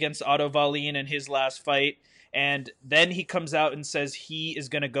say, against Otto Wallin in his last fight. And then he comes out and says he is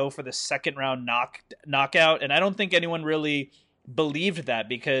going to go for the second round knockout. And I don't think anyone really believed that,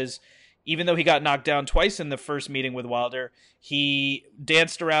 because even though he got knocked down twice in the first meeting with Wilder, he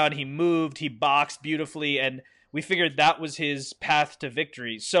danced around, he moved, he boxed beautifully, and we figured that was his path to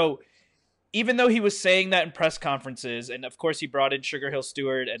victory. So even though he was saying that in press conferences, and of course he brought in Sugar Hill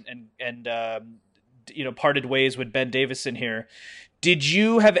Stewart and parted ways with Ben Davison here, did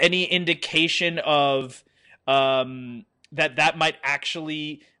you have any indication of that might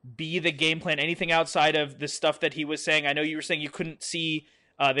actually be the game plan? Anything outside of the stuff that he was saying? I know you were saying you couldn't see,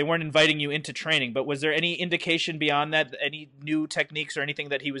 they weren't inviting you into training, but was there any indication beyond that, any new techniques or anything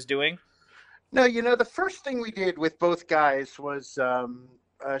that he was doing? No, the first thing we did with both guys was,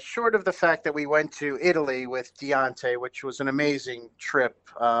 short of the fact that we went to Italy with Deontay, which was an amazing trip.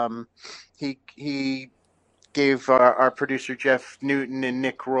 He gave our producer Jeff Newton and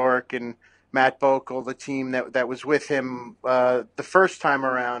Nick Rourke and Matt Bokel, the team that was with him the first time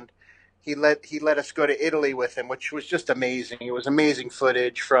around, he let us go to Italy with him, which was just amazing. It was amazing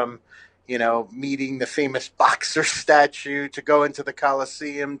footage from, meeting the famous boxer statue, to go into the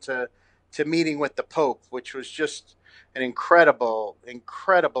Colosseum, to meeting with the Pope, which was just an incredible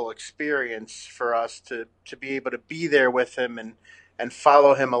experience for us to be able to be there with him and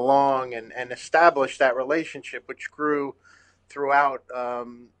follow him along and establish that relationship, which grew throughout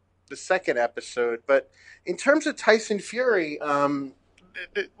the second episode. But in terms of Tyson Fury,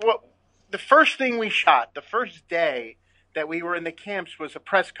 the first thing we shot, the first day that we were in the camps was a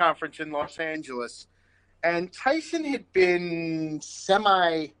press conference in Los Angeles, and Tyson had been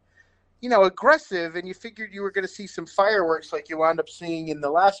aggressive, and you figured you were going to see some fireworks like you wound up seeing in the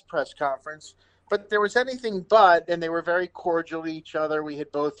last press conference. But there was anything but, and they were very cordial to each other. We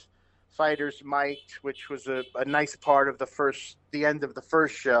had both fighters mic'd, which was a nice part of the end of the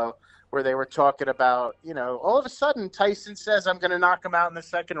first show, where they were talking about, all of a sudden Tyson says, I'm going to knock him out in the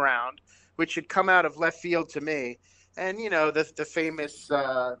second round, which had come out of left field to me. And, the famous,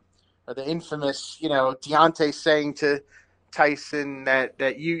 or the infamous, Deontay saying to Tyson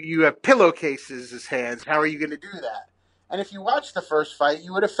that you have pillowcases as hands. How are you going to do that? And if you watched the first fight,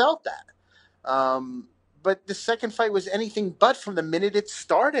 you would have felt that. But the second fight was anything but from the minute it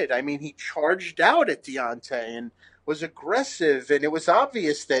started. I mean, he charged out at Deontay and was aggressive, and it was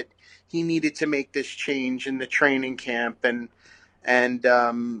obvious that he needed to make this change in the training camp, and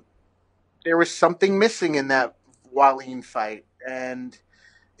there was something missing in that Wallin fight, and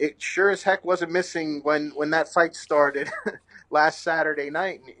it sure as heck wasn't missing when that fight started last Saturday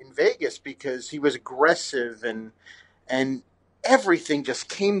night in Vegas, because he was aggressive and everything just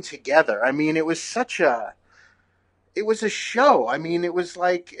came together. I mean, it was a show. I mean, it was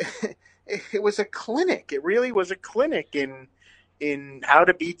like it was a clinic. It really was a clinic in how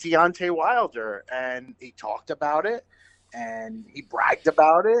to beat Deontay Wilder, and he talked about it, and he bragged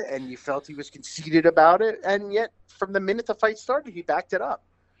about it, and you felt he was conceited about it, and yet from the minute the fight started, he backed it up.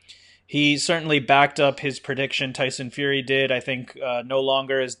 He certainly backed up his prediction. Tyson Fury did. I think no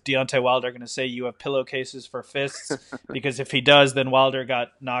longer is Deontay Wilder going to say you have pillowcases for fists, because if he does, then Wilder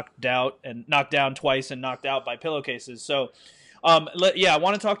got knocked down twice and knocked out by pillowcases. So, I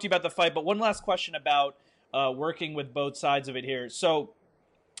want to talk to you about the fight, but one last question about working with both sides of it here. So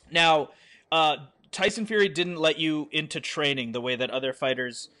now, Tyson Fury didn't let you into training the way that other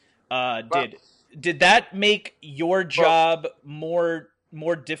fighters did. Did that make your job more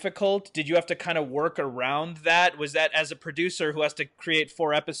difficult? Did you have to kind of work around that? Was that, as a producer who has to create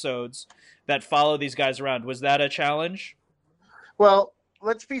 4 episodes that follow these guys around, was that a challenge? Well,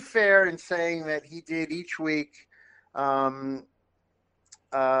 let's be fair in saying that he did each week. They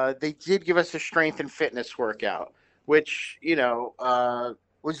did give us a strength and fitness workout, which,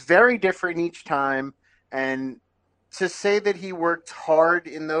 was very different each time. And to say that he worked hard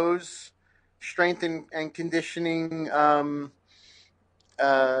in those strength and conditioning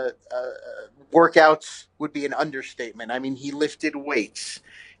workouts would be an understatement. I mean, he lifted weights.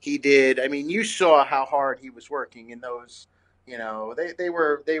 He did. I mean, you saw how hard he was working in those. They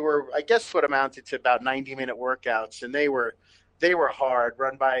were I guess what amounted to about 90-minute workouts, and they were hard,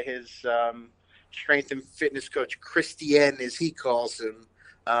 run by his strength and fitness coach, Christian, as he calls him,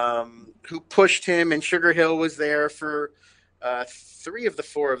 who pushed him, and Sugar Hill was there for 3 of the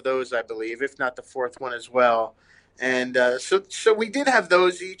 4 of those, I believe, if not the 4th one as well. And so we did have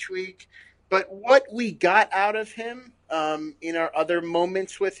those each week. But what we got out of him in our other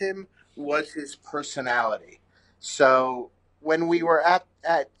moments with him was his personality. So when we were at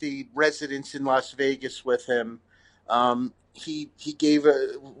the residence in Las Vegas with him, we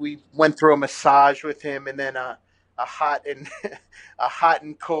went through a massage with him, and then a hot and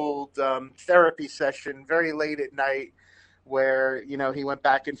cold therapy session very late at night, where he went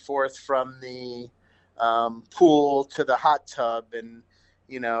back and forth from the pool to the hot tub, and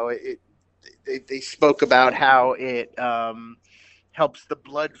they spoke about how it helps the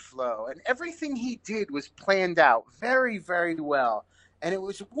blood flow, and everything he did was planned out very, very well, and it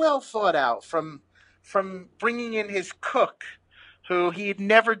was well thought out, from bringing in his cook, who he had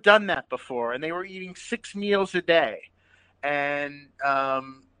never done that before, and they were eating 6 meals a day, and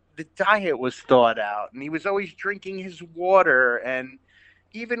the diet was thought out, and he was always drinking his water. And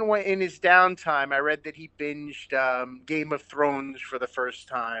even when in his downtime, I read that he binged Game of Thrones for the first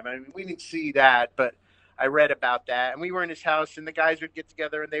time. I mean, we didn't see that, but I read about that. And we were in his house, and the guys would get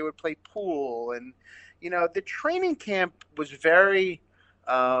together, and they would play pool. And, the training camp was very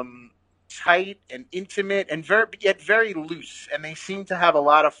tight and intimate, and yet very loose. And they seemed to have a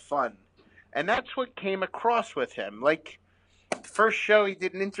lot of fun. And that's what came across with him. Like, the first show, he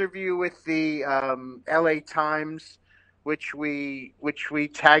did an interview with the LA Times, which we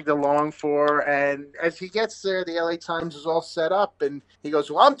tagged along for, and as he gets there, the LA Times is all set up, and he goes,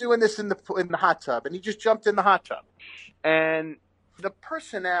 "Well, I'm doing this in the hot tub," and he just jumped in the hot tub, and the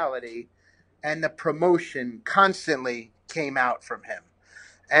personality and the promotion constantly came out from him,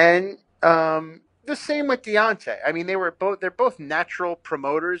 and the same with Deontay. I mean, they're both natural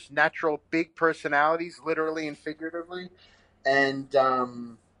promoters, natural big personalities, literally and figuratively, and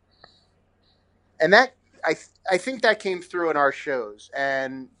that. I think that came through in our shows,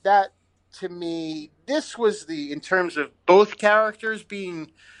 and that to me, this was in terms of both characters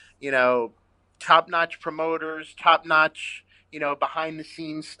being, top-notch promoters, top-notch,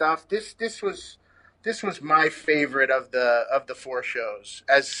 behind-the-scenes stuff. This was my favorite of the four shows.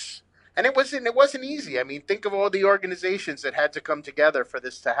 And it wasn't easy. I mean, think of all the organizations that had to come together for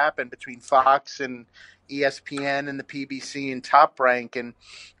this to happen between Fox and ESPN and the PBC and Top Rank. And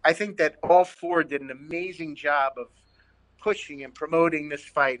I think that all four did an amazing job of pushing and promoting this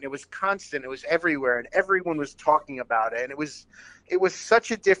fight, and it was constant. It was everywhere, and everyone was talking about it. And it was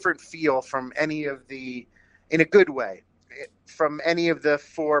such a different feel from any of in a good way, from any of the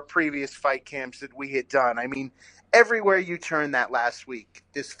four previous fight camps that we had done. I mean, everywhere you turned that last week,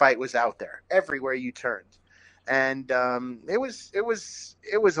 this fight was out there. Everywhere you turned, and it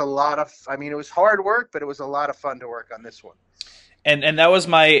was a lot of. I mean, it was hard work, but it was a lot of fun to work on this one. And that was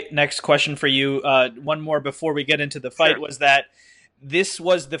my next question for you. One more before we get into the fight. Sure. Was that this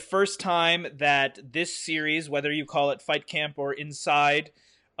was the first time that this series, whether you call it Fight Camp or Inside,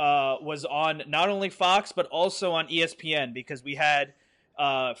 was on not only Fox but also on ESPN, because we had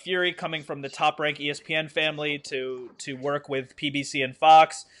Fury coming from the Top Rank ESPN family to work with PBC and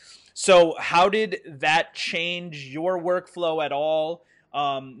Fox. So how did that change your workflow at all?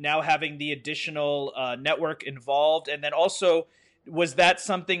 Now having the additional network involved, and then also, was that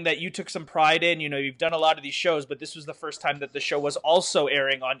something that you took some pride in? You've done a lot of these shows, but this was the first time that the show was also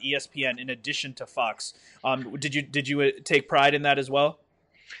airing on ESPN in addition to Fox. Did you take pride in that as well?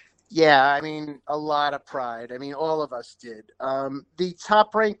 Yeah, I mean, a lot of pride. I mean, all of us did. The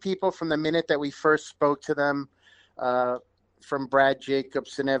Top Rank people, from the minute that we first spoke to them, from Brad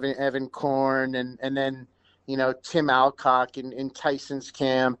Jacobs and Evan Korn, and then Tim Alcock in Tyson's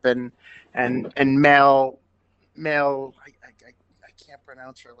camp, and Mel. I can't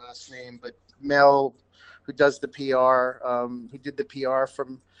pronounce her last name, but Mel, who does the PR, who did the PR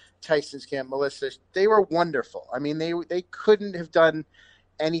from Tyson's camp, Melissa. They were wonderful. I mean, they couldn't have done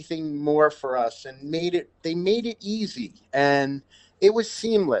anything more for us, and they made it easy, and it was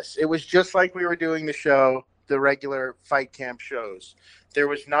seamless. It was just like we were doing the regular Fight Camp shows. There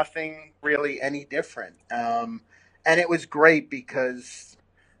was nothing really any different, and it was great because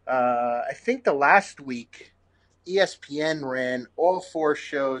I think the last week ESPN ran all four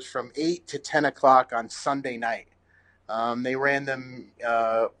shows from 8 to 10 o'clock on Sunday night. They ran them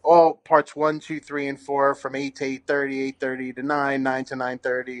all parts 1, 2, 3, and 4 from 8 to 8:30, 8:30 to 9, 9 to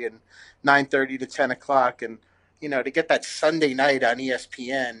 9:30, and 9:30 to 10 o'clock. And to get that Sunday night on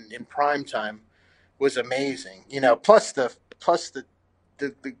ESPN in prime time was amazing. Plus the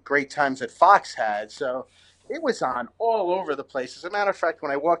great times that Fox had. So it was on all over the place. As a matter of fact,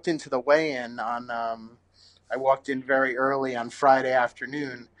 when I walked into the weigh-in I walked in very early on Friday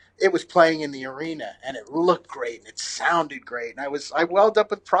afternoon. It was playing in the arena, and it looked great, and it sounded great. And I welled up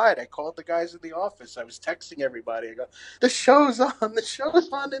with pride. I called the guys in the office. I was texting everybody. I go, the show's on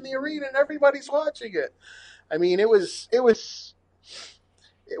in the arena, and everybody's watching it. I mean, it was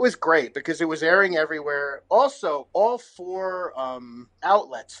great because it was airing everywhere. Also, all four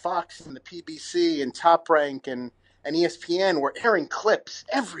outlets, Fox and the PBC and Top Rank and ESPN, were airing clips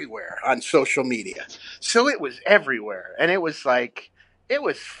everywhere on social media. So it was everywhere, and it was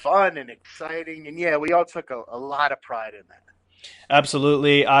fun and exciting. And yeah, we all took a lot of pride in that.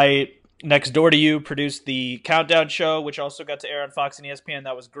 Absolutely. Next door to you, produced the Countdown show, which also got to air on Fox and ESPN.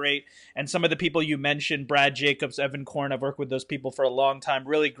 That was great. And some of the people you mentioned, Brad Jacobs, Evan Korn, I've worked with those people for a long time.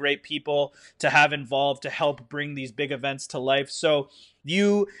 Really great people to have involved to help bring these big events to life. So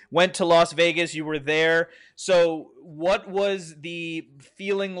you went to Las Vegas. You were there. So what was the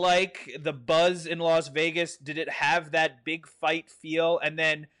feeling like, the buzz in Las Vegas? Did it have that big fight feel? And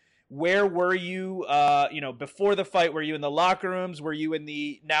then where were you, before the fight? Were you in the locker rooms? Were you in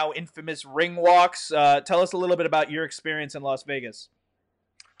the now infamous ring walks? Tell us a little bit about your experience in Las Vegas.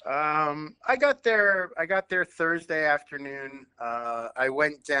 I got there Thursday afternoon. I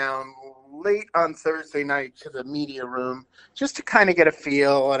went down late on Thursday night to the media room just to kind of get a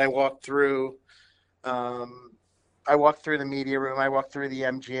feel, and I walked through the media room. I walked through the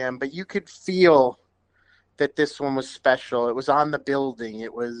MGM, but you could feel that this one was special. It was on the building.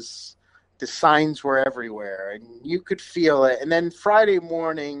 The signs were everywhere, and you could feel it. And then Friday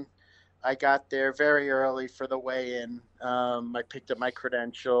morning, I got there very early for the weigh-in. I picked up my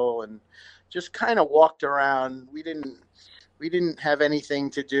credential and just kind of walked around. We didn't have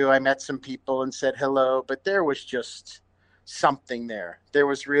anything to do. I met some people and said hello, but there was just something there. There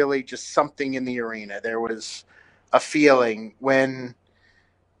was really just something in the arena. There was a feeling when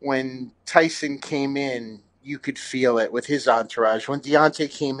Tyson came in, you could feel it with his entourage. When Deontay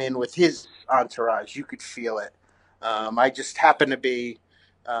came in with his entourage, you could feel it. I just happened to be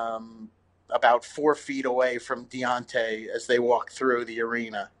about 4 feet away from Deontay as they walked through the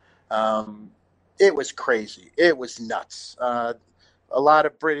arena. It was crazy. It was nuts. A lot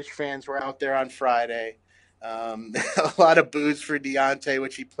of British fans were out there on Friday. A lot of boos for Deontay,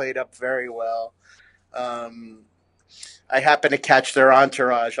 which he played up very well. I happened to catch their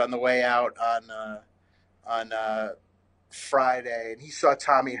entourage on the way out on Friday, and he saw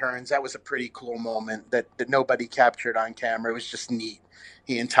Tommy Hearns. That was a pretty cool moment that nobody captured on camera. It was just neat.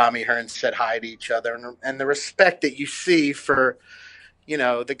 He and Tommy Hearns said hi to each other, and the respect that you see for,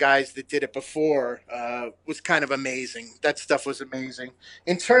 the guys that did it before was kind of amazing. That stuff was amazing.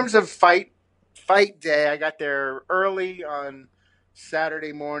 In terms of fight day, I got there early on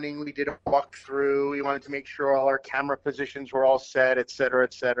Saturday morning. We did a walkthrough. We wanted to make sure all our camera positions were all set, et cetera,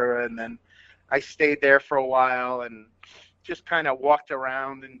 et cetera. And then I stayed there for a while and just kind of walked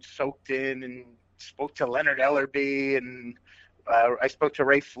around and soaked in and spoke to Leonard Ellerby, and I spoke to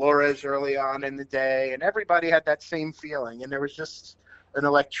Ray Flores early on in the day, and everybody had that same feeling. And there was just an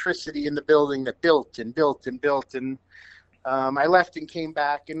electricity in the building that built and built and built. And I left and came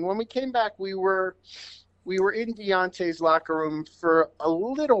back. And when we came back, we were in Deontay's locker room for a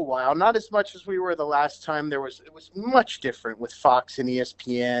little while, not as much as we were the last time. It was much different with Fox and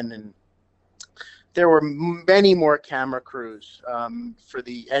ESPN, and there were many more camera crews for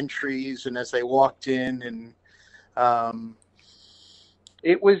the entries and as they walked in, and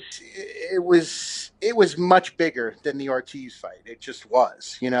it was much bigger than the Ortiz fight. It just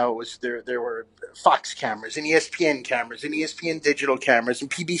was. It was there were Fox cameras and ESPN cameras and ESPN digital cameras and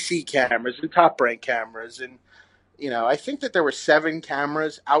PBC cameras and Top Rank cameras, and I think that there were 7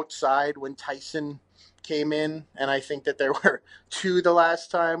 cameras outside when Tyson came in, and I think that there were 2 the last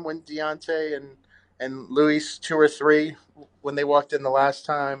time when Deontay and Luis, 2 or 3 when they walked in the last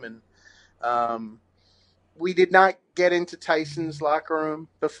time. And we did not get into Tyson's locker room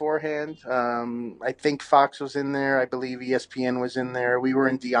beforehand. I think Fox was in there. I believe ESPN was in there. We were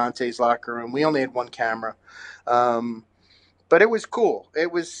in Deontay's locker room. We only had 1 camera. But it was cool.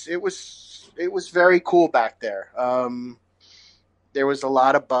 It was very cool back there. There was a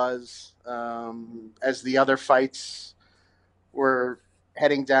lot of buzz as the other fights were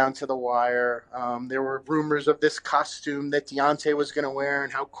heading down to the wire. There were rumors of this costume that Deontay was going to wear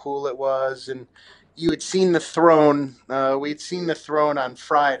and how cool it was. And you had seen the throne. We'd seen the throne on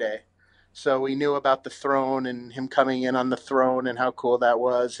Friday. So we knew about the throne and him coming in on the throne and how cool that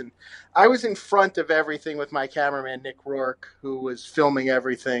was. And I was in front of everything with my cameraman, Nick Rourke, who was filming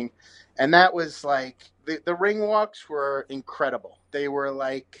everything. And that was like, the ring walks were incredible. They were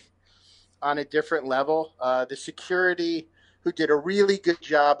like on a different level. The security, who did a really good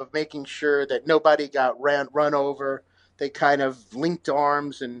job of making sure that nobody got run over. They kind of linked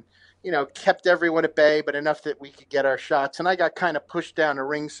arms and, kept everyone at bay, but enough that we could get our shots. And I got kind of pushed down to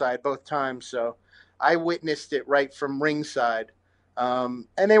ringside both times, so I witnessed it right from ringside. And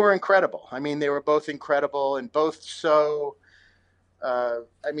they were incredible. I mean, they were both incredible and both so...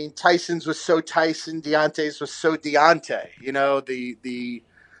 Tyson's was so Tyson, Deontay's was so Deontay. The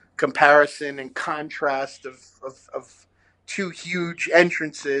comparison and contrast of 2 huge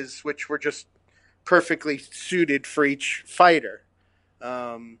entrances, which were just perfectly suited for each fighter.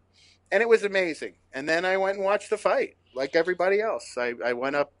 And it was amazing. And then I went and watched the fight like everybody else. I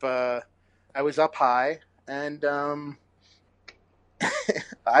went up, I was up high, and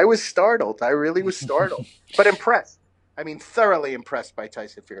I was startled. I really was startled, but impressed. Thoroughly impressed by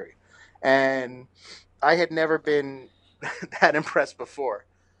Tyson Fury. And I had never been that impressed before.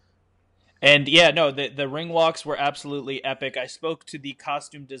 And yeah, no, the ring walks were absolutely epic. I spoke to the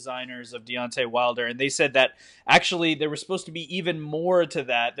costume designers of Deontay Wilder, and they said that actually there was supposed to be even more to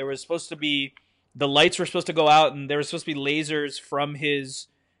that. There was supposed to be, the lights were supposed to go out, and there was supposed to be lasers from his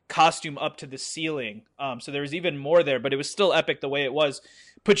costume up to the ceiling. So there was even more there, but it was still epic the way it was.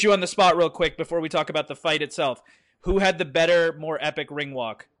 Put you on the spot real quick before we talk about the fight itself. Who had the better, more epic ring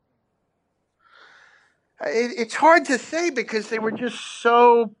walk? It's hard to say because they were just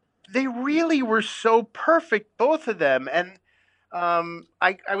they really were so perfect, both of them. And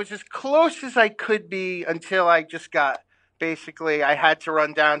I was as close as I could be until I just got, basically, I had to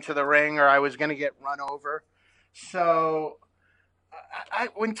run down to the ring or I was going to get run over. So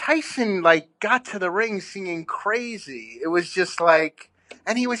when Tyson got to the ring singing Crazy, it was just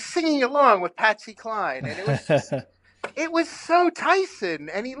and he was singing along with Patsy Cline, and it was just, it was so Tyson,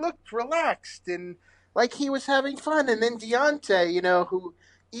 and he looked relaxed and like he was having fun. And then Deontay, who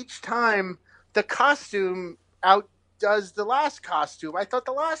each time the costume outdoes the last costume. I thought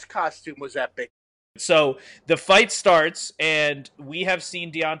the last costume was epic. So the fight starts, and we have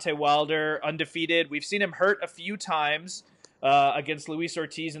seen Deontay Wilder undefeated. We've seen him hurt a few times. against Luis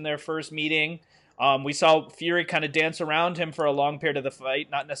Ortiz in their first meeting. We saw Fury kind of dance around him for a long period of the fight,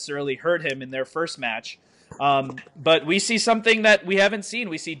 not necessarily hurt him in their first match. But we see something that we haven't seen.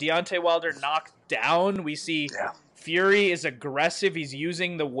 We see Deontay Wilder knocked down. We see Fury is aggressive. He's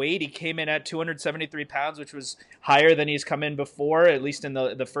using the weight. He came in at 273 pounds, which was higher than he's come in before, at least in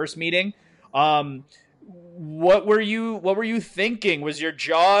the first meeting. What were you thinking? Was your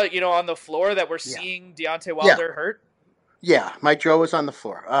jaw, on the floor that we're seeing Deontay Wilder hurt? Yeah, my jaw was on the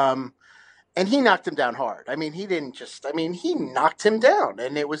floor. And he knocked him down hard. I mean, he knocked him down.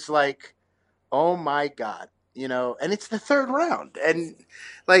 And it was like, oh my God, and it's the third round. And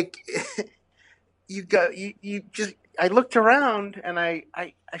like, I looked around and I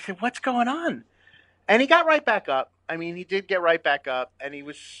said, what's going on? And he got right back up. I mean, he did get right back up and he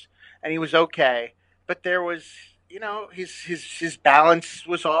was okay. But there was, his balance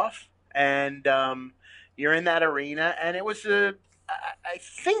was off. And you're in that arena and it was I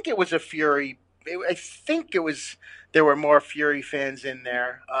think it was a Fury. There were more Fury fans in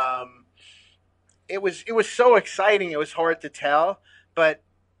there. It was so exciting. It was hard to tell, but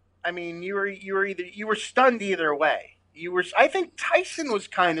I mean, you were stunned either way. I think Tyson was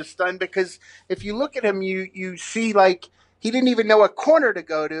kind of stunned because if you look at him, you see like he didn't even know what corner to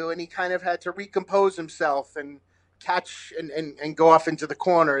go to, and he kind of had to recompose himself and catch and go off into the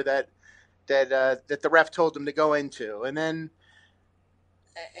corner that the ref told him to go into, and then.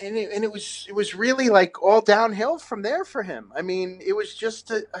 And it was really like all downhill from there for him. I mean, it was just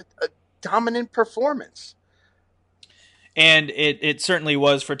a dominant performance. And it certainly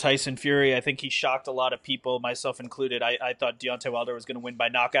was for Tyson Fury. I think he shocked a lot of people, myself included. I thought Deontay Wilder was going to win by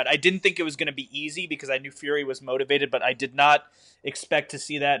knockout. I didn't think it was going to be easy because I knew Fury was motivated, but I did not expect to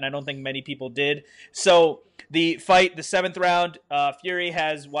see that, and I don't think many people did. So the fight, the 7th round, Fury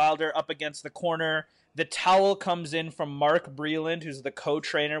has Wilder up against the corner. The towel comes in from Mark Breland, who's the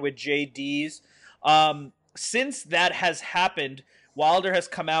co-trainer with JD's. Since that has happened, Wilder has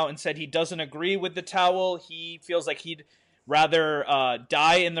come out and said he doesn't agree with the towel. He feels like he'd rather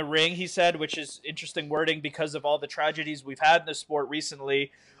die in the ring, he said, which is interesting wording because of all the tragedies we've had in the sport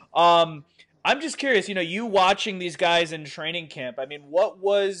recently. I'm just curious, you watching these guys in training camp, I mean, what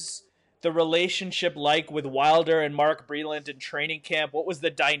was the relationship like with Wilder and Mark Breland in training camp? What was the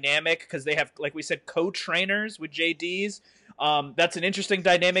dynamic? Because they have, like we said, co-trainers with JD's. That's an interesting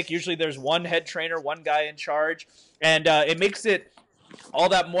dynamic. Usually there's one head trainer, one guy in charge. And it makes it all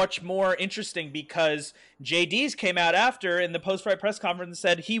that much more interesting because JD's came out after in the post-fight press conference and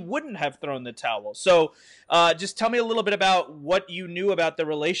said he wouldn't have thrown the towel. So just tell me a little bit about what you knew about the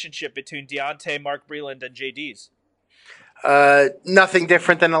relationship between Deontay, Mark Breland, and JD's. Nothing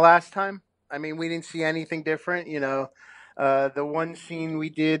different than the last time. I mean, we didn't see anything different. The one scene we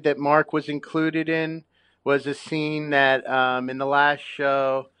did that Mark was included in was a scene that in the last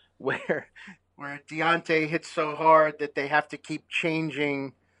show where Deontay hits so hard that they have to keep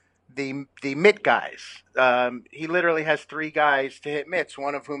changing the mitt guys. He literally has 3 guys to hit mitts,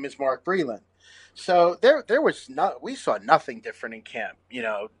 one of whom is Mark Breland. So we saw nothing different in camp,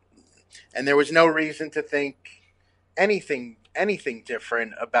 and there was no reason to think anything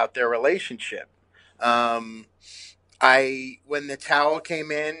different about their relationship. When the towel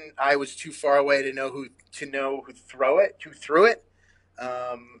came in, I was too far away to know who threw it.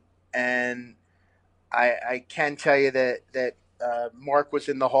 And I can tell you that Mark was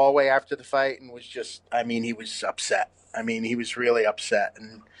in the hallway after the fight and was he was upset. I mean, he was really upset,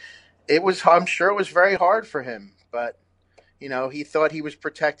 and I'm sure it was very hard for him, but he thought he was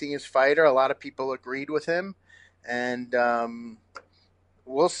protecting his fighter. A lot of people agreed with him. And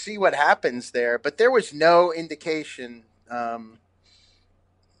we'll see what happens there. But there was no indication of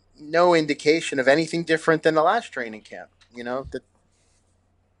anything different than the last training camp.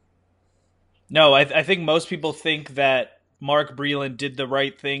 No, I think most people think that Mark Breland did the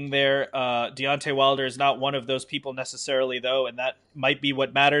right thing there. Deontay Wilder is not one of those people necessarily, though, and that might be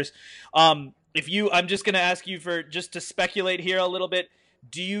what matters. I'm just going to ask you just to speculate here a little bit.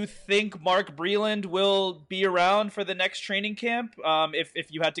 Do you think Mark Breland will be around for the next training camp,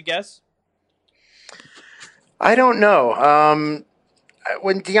 if you had to guess? I don't know.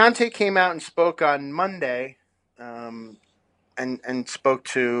 When Deontay came out and spoke on Monday and spoke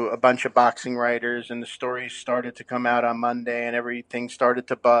to a bunch of boxing writers, and the stories started to come out on Monday and everything started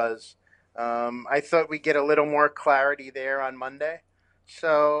to buzz, I thought we'd get a little more clarity there on Monday.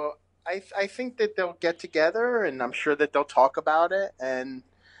 So I think that they'll get together, and I'm sure that they'll talk about it. And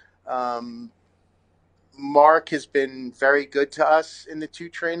Mark has been very good to us in the 2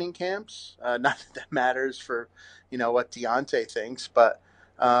 training camps. Not that that matters for, what Deontay thinks, but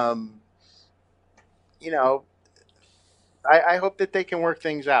I hope that they can work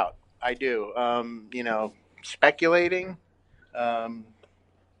things out. I do. Speculating. Um,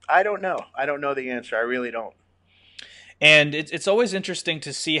 I don't know. I don't know the answer. I really don't. And it's always interesting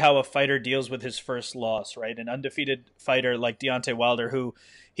to see how a fighter deals with his first loss, right? An undefeated fighter like Deontay Wilder, who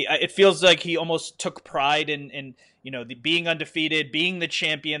it feels like he almost took pride in being undefeated, being the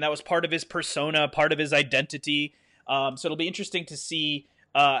champion. That was part of his persona, part of his identity. So it'll be interesting to see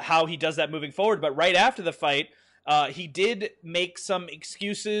how he does that moving forward. But right after the fight, he did make some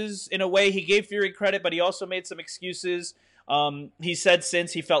excuses in a way. He gave Fury credit, but he also made some excuses. He said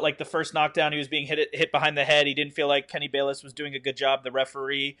since he felt like the first knockdown he was being hit behind the head. He didn't feel like Kenny Bayless was doing a good job, the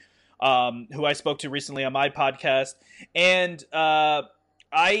referee, who I spoke to recently on my podcast. And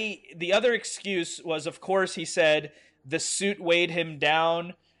the other excuse was, of course, he said the suit weighed him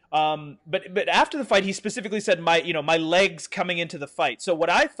down. But after the fight, he specifically said my legs coming into the fight. So what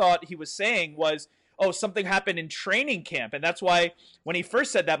I thought he was saying was, oh, something happened in training camp. And that's why when he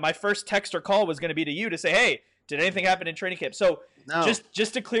first said that, my first text or call was going to be to you to say, hey, did anything happen in training camp? So No,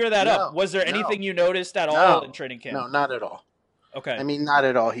 just to clear that up, was there no, anything you noticed at all no, in training camp? no, not at all. Okay. I mean, not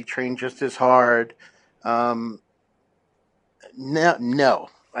at all. He trained just as hard. Um, no.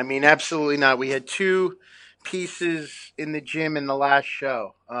 I mean, absolutely not. We had two pieces in the gym in the last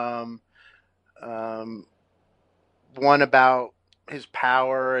show. Um, One about his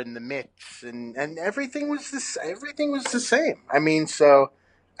power and the mix, and everything was everything was the same. I mean, so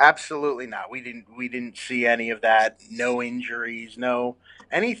absolutely not. We didn't see any of that. No injuries, no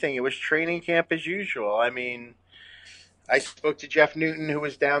anything. It was training camp as usual. I mean, I spoke to Jeff Newton, who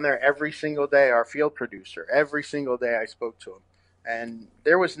was down there every single day, our field producer. Every single day I spoke to him, and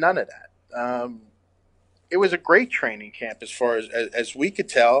there was none of that. It was a great training camp as far as we could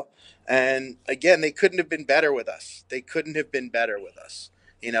tell. And again, they couldn't have been better with us. They couldn't have been better with us.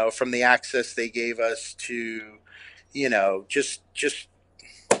 From the access they gave us to, just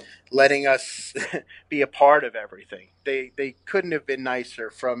letting us be a part of everything. They couldn't have been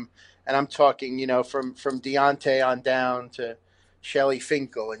nicer. And I'm talking, from Deontay on down to Shelly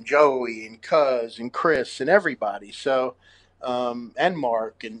Finkel and Joey and Cuz and Chris and everybody. So, and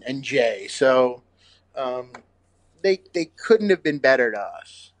Mark and Jay. So, they couldn't have been better to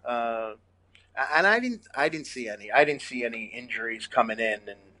us. And I didn't see any. I didn't see any injuries coming in,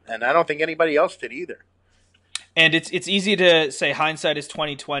 and I don't think anybody else did either. And it's easy to say hindsight is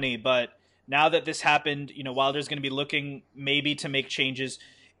 2020, but now that this happened, Wilder's going to be looking maybe to make changes.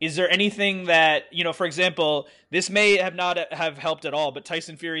 Is there anything that, for example, this may have not have helped at all, but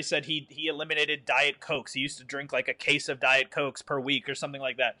Tyson Fury said he eliminated Diet Cokes. He used to drink like a case of Diet Cokes per week or something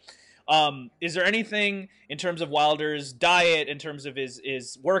like that. Is there anything in terms of Wilder's diet, in terms of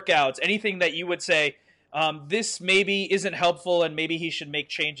his workouts, anything that you would say this maybe isn't helpful and maybe he should make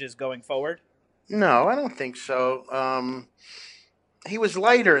changes going forward? No, I don't think so. He was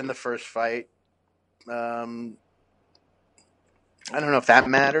lighter in the first fight. I don't know if that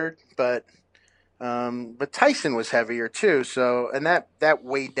mattered, but Tyson was heavier too. So, and that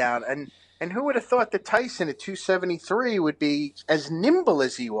weighed down. And who would have thought that Tyson at 273 would be as nimble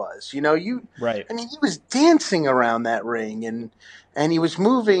as he was? Right. I mean, he was dancing around that ring, and he was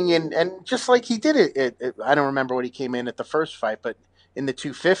moving, and just like he did it. I don't remember what he came in at the first fight, but in the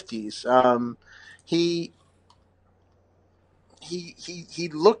 250s, he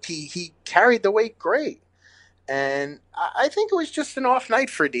looked, he carried the weight great. And I think it was just an off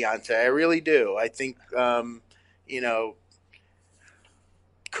night for Deontay. I really do. I think,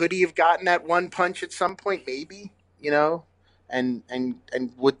 could he have gotten that one punch at some point? Maybe, and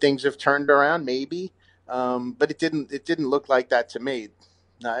would things have turned around? Maybe. But it didn't look like that to me.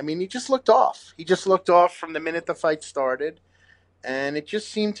 No, I mean, he just looked off. He just looked off from the minute the fight started. And it just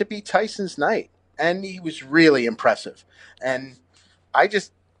seemed to be Tyson's night. And he was really impressive. And I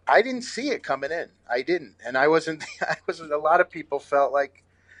didn't see it coming in. I didn't. And I wasn't, a lot of people felt like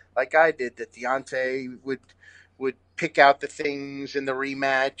I did, that Deontay would pick out the things in the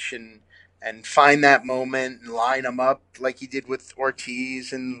rematch and find that moment and line them up like he did with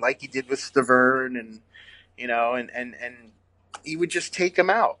Ortiz and like he did with Stavern and he would just take him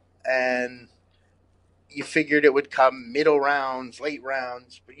out. And you figured it would come middle rounds, late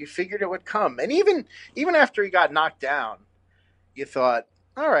rounds, but you figured it would come. And even after he got knocked down, you thought,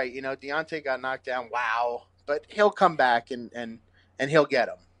 all right, Deontay got knocked down. Wow. But he'll come back and he'll get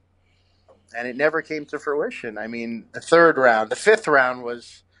him. And it never came to fruition. I mean, the fifth round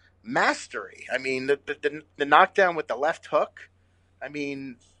was mastery. I mean, the knockdown with the left hook, I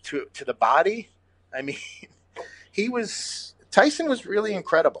mean, to the body. I mean, Tyson was really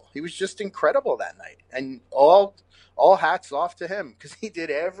incredible. He was just incredible that night. And all hats off to him because he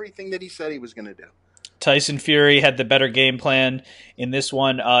did everything that he said he was going to do. Tyson Fury had the better game plan in this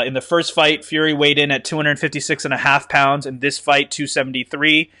one. In the first fight, Fury weighed in at 256.5 pounds. In this fight,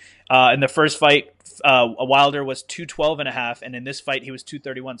 273. In the first fight, Wilder was 212.5, and in this fight, he was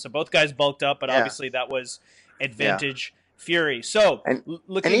 231. So both guys bulked up, but obviously that was advantage Fury. So, And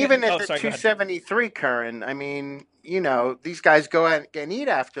looking even at at the 273, Curran, I mean, these guys go out and eat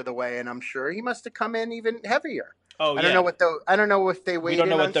after the weigh-in. I'm sure he must have come in even heavier. Oh, I don't know if they weighed. We don't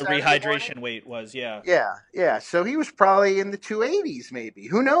know in what on the Saturday rehydration morning. weight was. Yeah. Yeah. So he was probably in the 280s, maybe.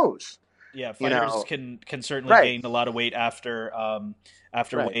 Who knows? Yeah, fighters can certainly Right. gain a lot of weight after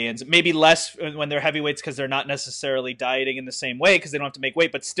Right. weigh-ins. Maybe less when they're heavyweights because they're not necessarily dieting in the same way because they don't have to make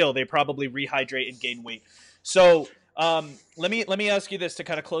weight, but still they probably rehydrate and gain weight. So let me ask you this to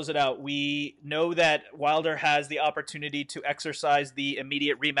kind of close it out. We know that Wilder has the opportunity to exercise the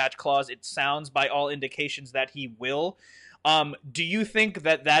immediate rematch clause. It sounds by all indications that he will. Do you think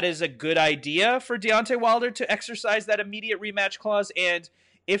that is a good idea for Deontay Wilder to exercise that immediate rematch clause? And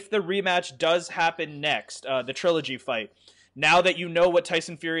if the rematch does happen next, the trilogy fight, now that you know what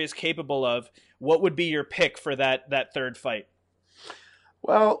Tyson Fury is capable of, what would be your pick for that third fight?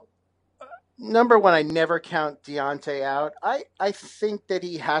 Well, number one, I never count Deontay out. I think that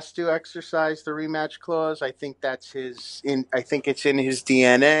he has to exercise the rematch clause. I think that's I think it's in his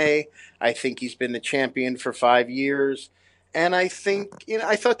DNA. I think he's been the champion for 5 years. And I think,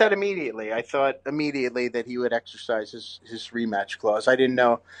 I thought that immediately. I thought immediately that he would exercise his rematch clause. I didn't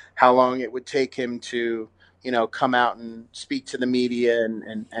know how long it would take him to, come out and speak to the media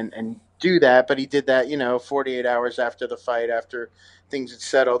and do that. But he did that, 48 hours after the fight, after things had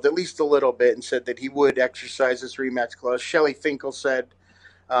settled at least a little bit, and said that he would exercise his rematch clause. Shelley Finkel said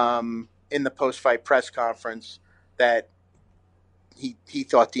in the post-fight press conference that he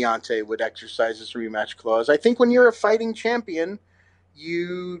thought Deontay would exercise his rematch clause. I think when you're a fighting champion,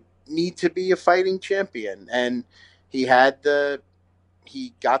 you need to be a fighting champion. And he got the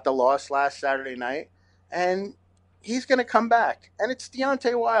loss last Saturday night, and he's going to come back. And it's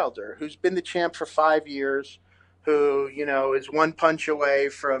Deontay Wilder, who's been the champ for 5 years, who, is one punch away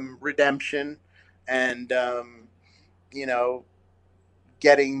from redemption and,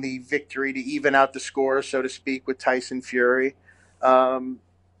 getting the victory to even out the score, so to speak, with Tyson Fury.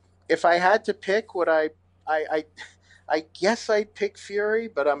 If I had to pick, I guess I'd pick Fury,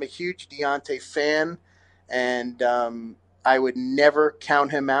 but I'm a huge Deontay fan, and I would never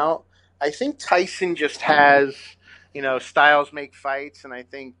count him out. I think Tyson just has, styles make fights, and I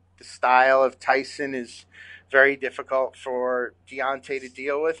think the style of Tyson is very difficult for Deontay to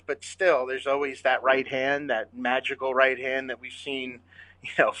deal with, but still, there's always that right hand, that magical right hand that we've seen,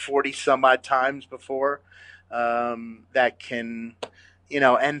 40 some odd times before, that can,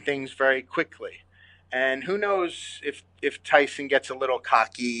 end things very quickly. And who knows if Tyson gets a little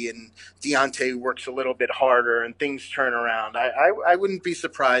cocky and Deontay works a little bit harder and things turn around. I wouldn't be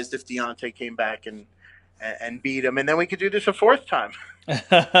surprised if Deontay came back and beat him, and then we could do this a fourth time.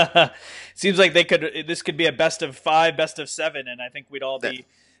 Seems like this could be a best of 5, best of 7, and I think we'd all be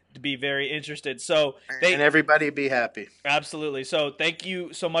very interested. So and everybody be happy. Absolutely. So thank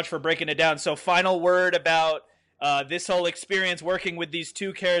you so much for breaking it down. So final word about this whole experience working with these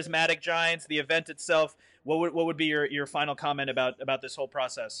two charismatic giants, the event itself. What would be your final comment about this whole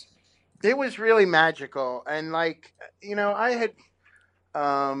process? It was really magical, and I had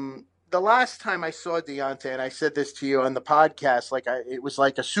the last time I saw Deontay, and I said this to you on the podcast, it was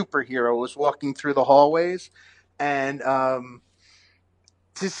like a superhero was walking through the hallways, and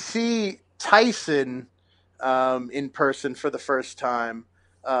to see Tyson in person for the first time,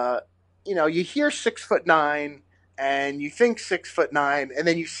 you hear 6'9", and you think 6'9", and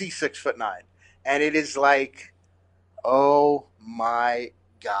then you see 6'9", and it is like, oh my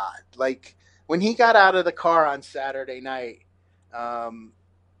God! Like when he got out of the car on Saturday night,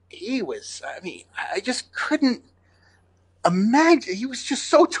 he was. I mean, I just couldn't imagine. He was just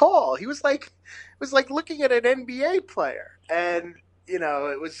so tall. It was like looking at an NBA player, and it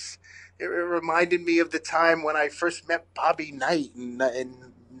reminded me of the time when I first met Bobby Knight in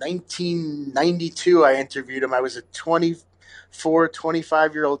 1992. I interviewed him. I was a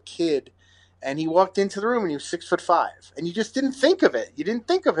 25-year-old kid, and he walked into the room and he was 6'5", and you just didn't think of it. You didn't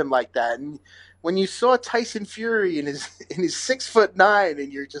think of him like that. And when you saw Tyson Fury in his 6'9",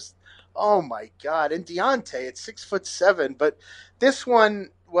 and you're just, oh my God! And Deontay at 6'7". But this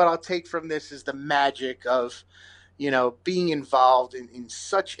one, what I'll take from this is the magic of, being involved in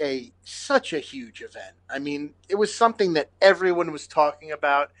such a huge event. I mean, it was something that everyone was talking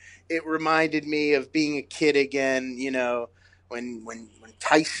about. It reminded me of being a kid again, when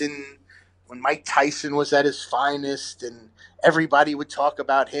Tyson, Mike Tyson was at his finest, and everybody would talk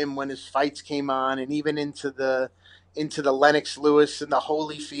about him when his fights came on, and even into the Lennox Lewis and the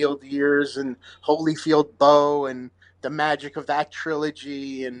Holyfield years and Holyfield Bowe and the magic of that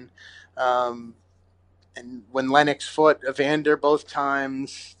trilogy, and when Lennox fought Evander both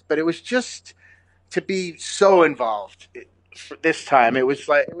times. But it was just to be so involved for this time. It was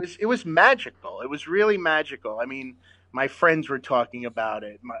magical. It was really magical. I mean, my friends were talking about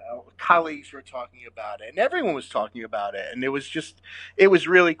it. My colleagues were talking about it, and everyone was talking about it. And it was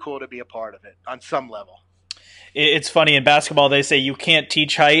really cool to be a part of it on some level. It's funny, in basketball, they say you can't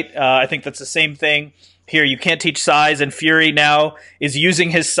teach height. I think that's the same thing here. You can't teach size, and Fury now is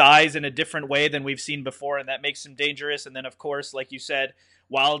using his size in a different way than we've seen before, and that makes him dangerous. And then, of course, like you said,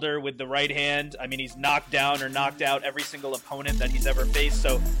 Wilder with the right hand. I mean, he's knocked down or knocked out every single opponent that he's ever faced,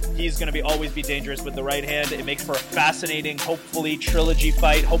 so he's going to always be dangerous with the right hand. It makes for a fascinating, hopefully, trilogy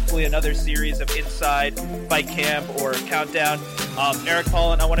fight, hopefully another series of Inside, Fight Camp, or Countdown. Eric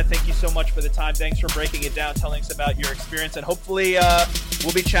Paulin, I want to thank you so much for the time. Thanks for breaking it down, telling us about your experience, and hopefully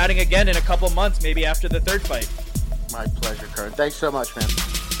we'll be chatting again in a couple months, maybe after the third fight. My pleasure, Kurt. Thanks so much, man.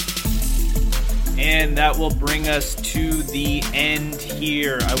 And that will bring us to the end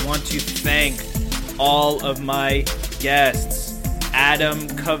here. I want to thank all of my guests: Adam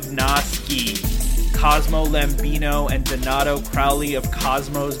Kovnowski, Cosmo Lambino, and Donato Crowley of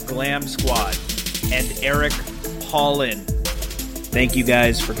Cosmo's Glam Squad, and Eric Paulin. Thank you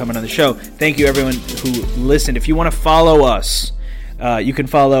guys for coming on the show. Thank you everyone who listened. If you want to follow us, you can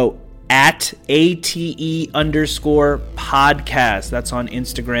follow at ATE_podcast. That's on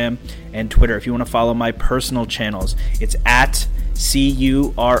Instagram and Twitter. If you want to follow my personal channels, it's at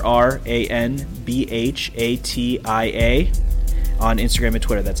CURRANBHATIA on Instagram and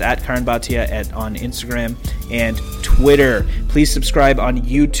Twitter. That's at Karan Bhatia on Instagram and Twitter. Please subscribe on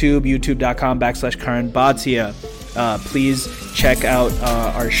YouTube, youtube.com/Karan Bhatia. Please check out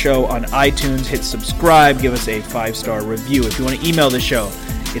our show on iTunes. Hit subscribe. Give us a 5-star review. If you want to email the show,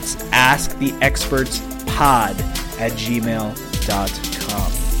 it's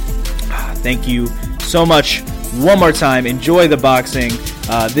asktheexpertspod@gmail.com. Thank you so much one more time. Enjoy the boxing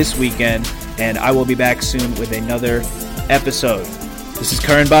this weekend, and I will be back soon with another episode. This is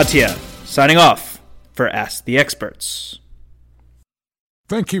Karan Bhatia signing off for Ask the Experts.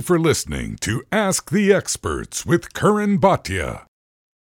 Thank you for listening to Ask the Experts with Karan Bhatia.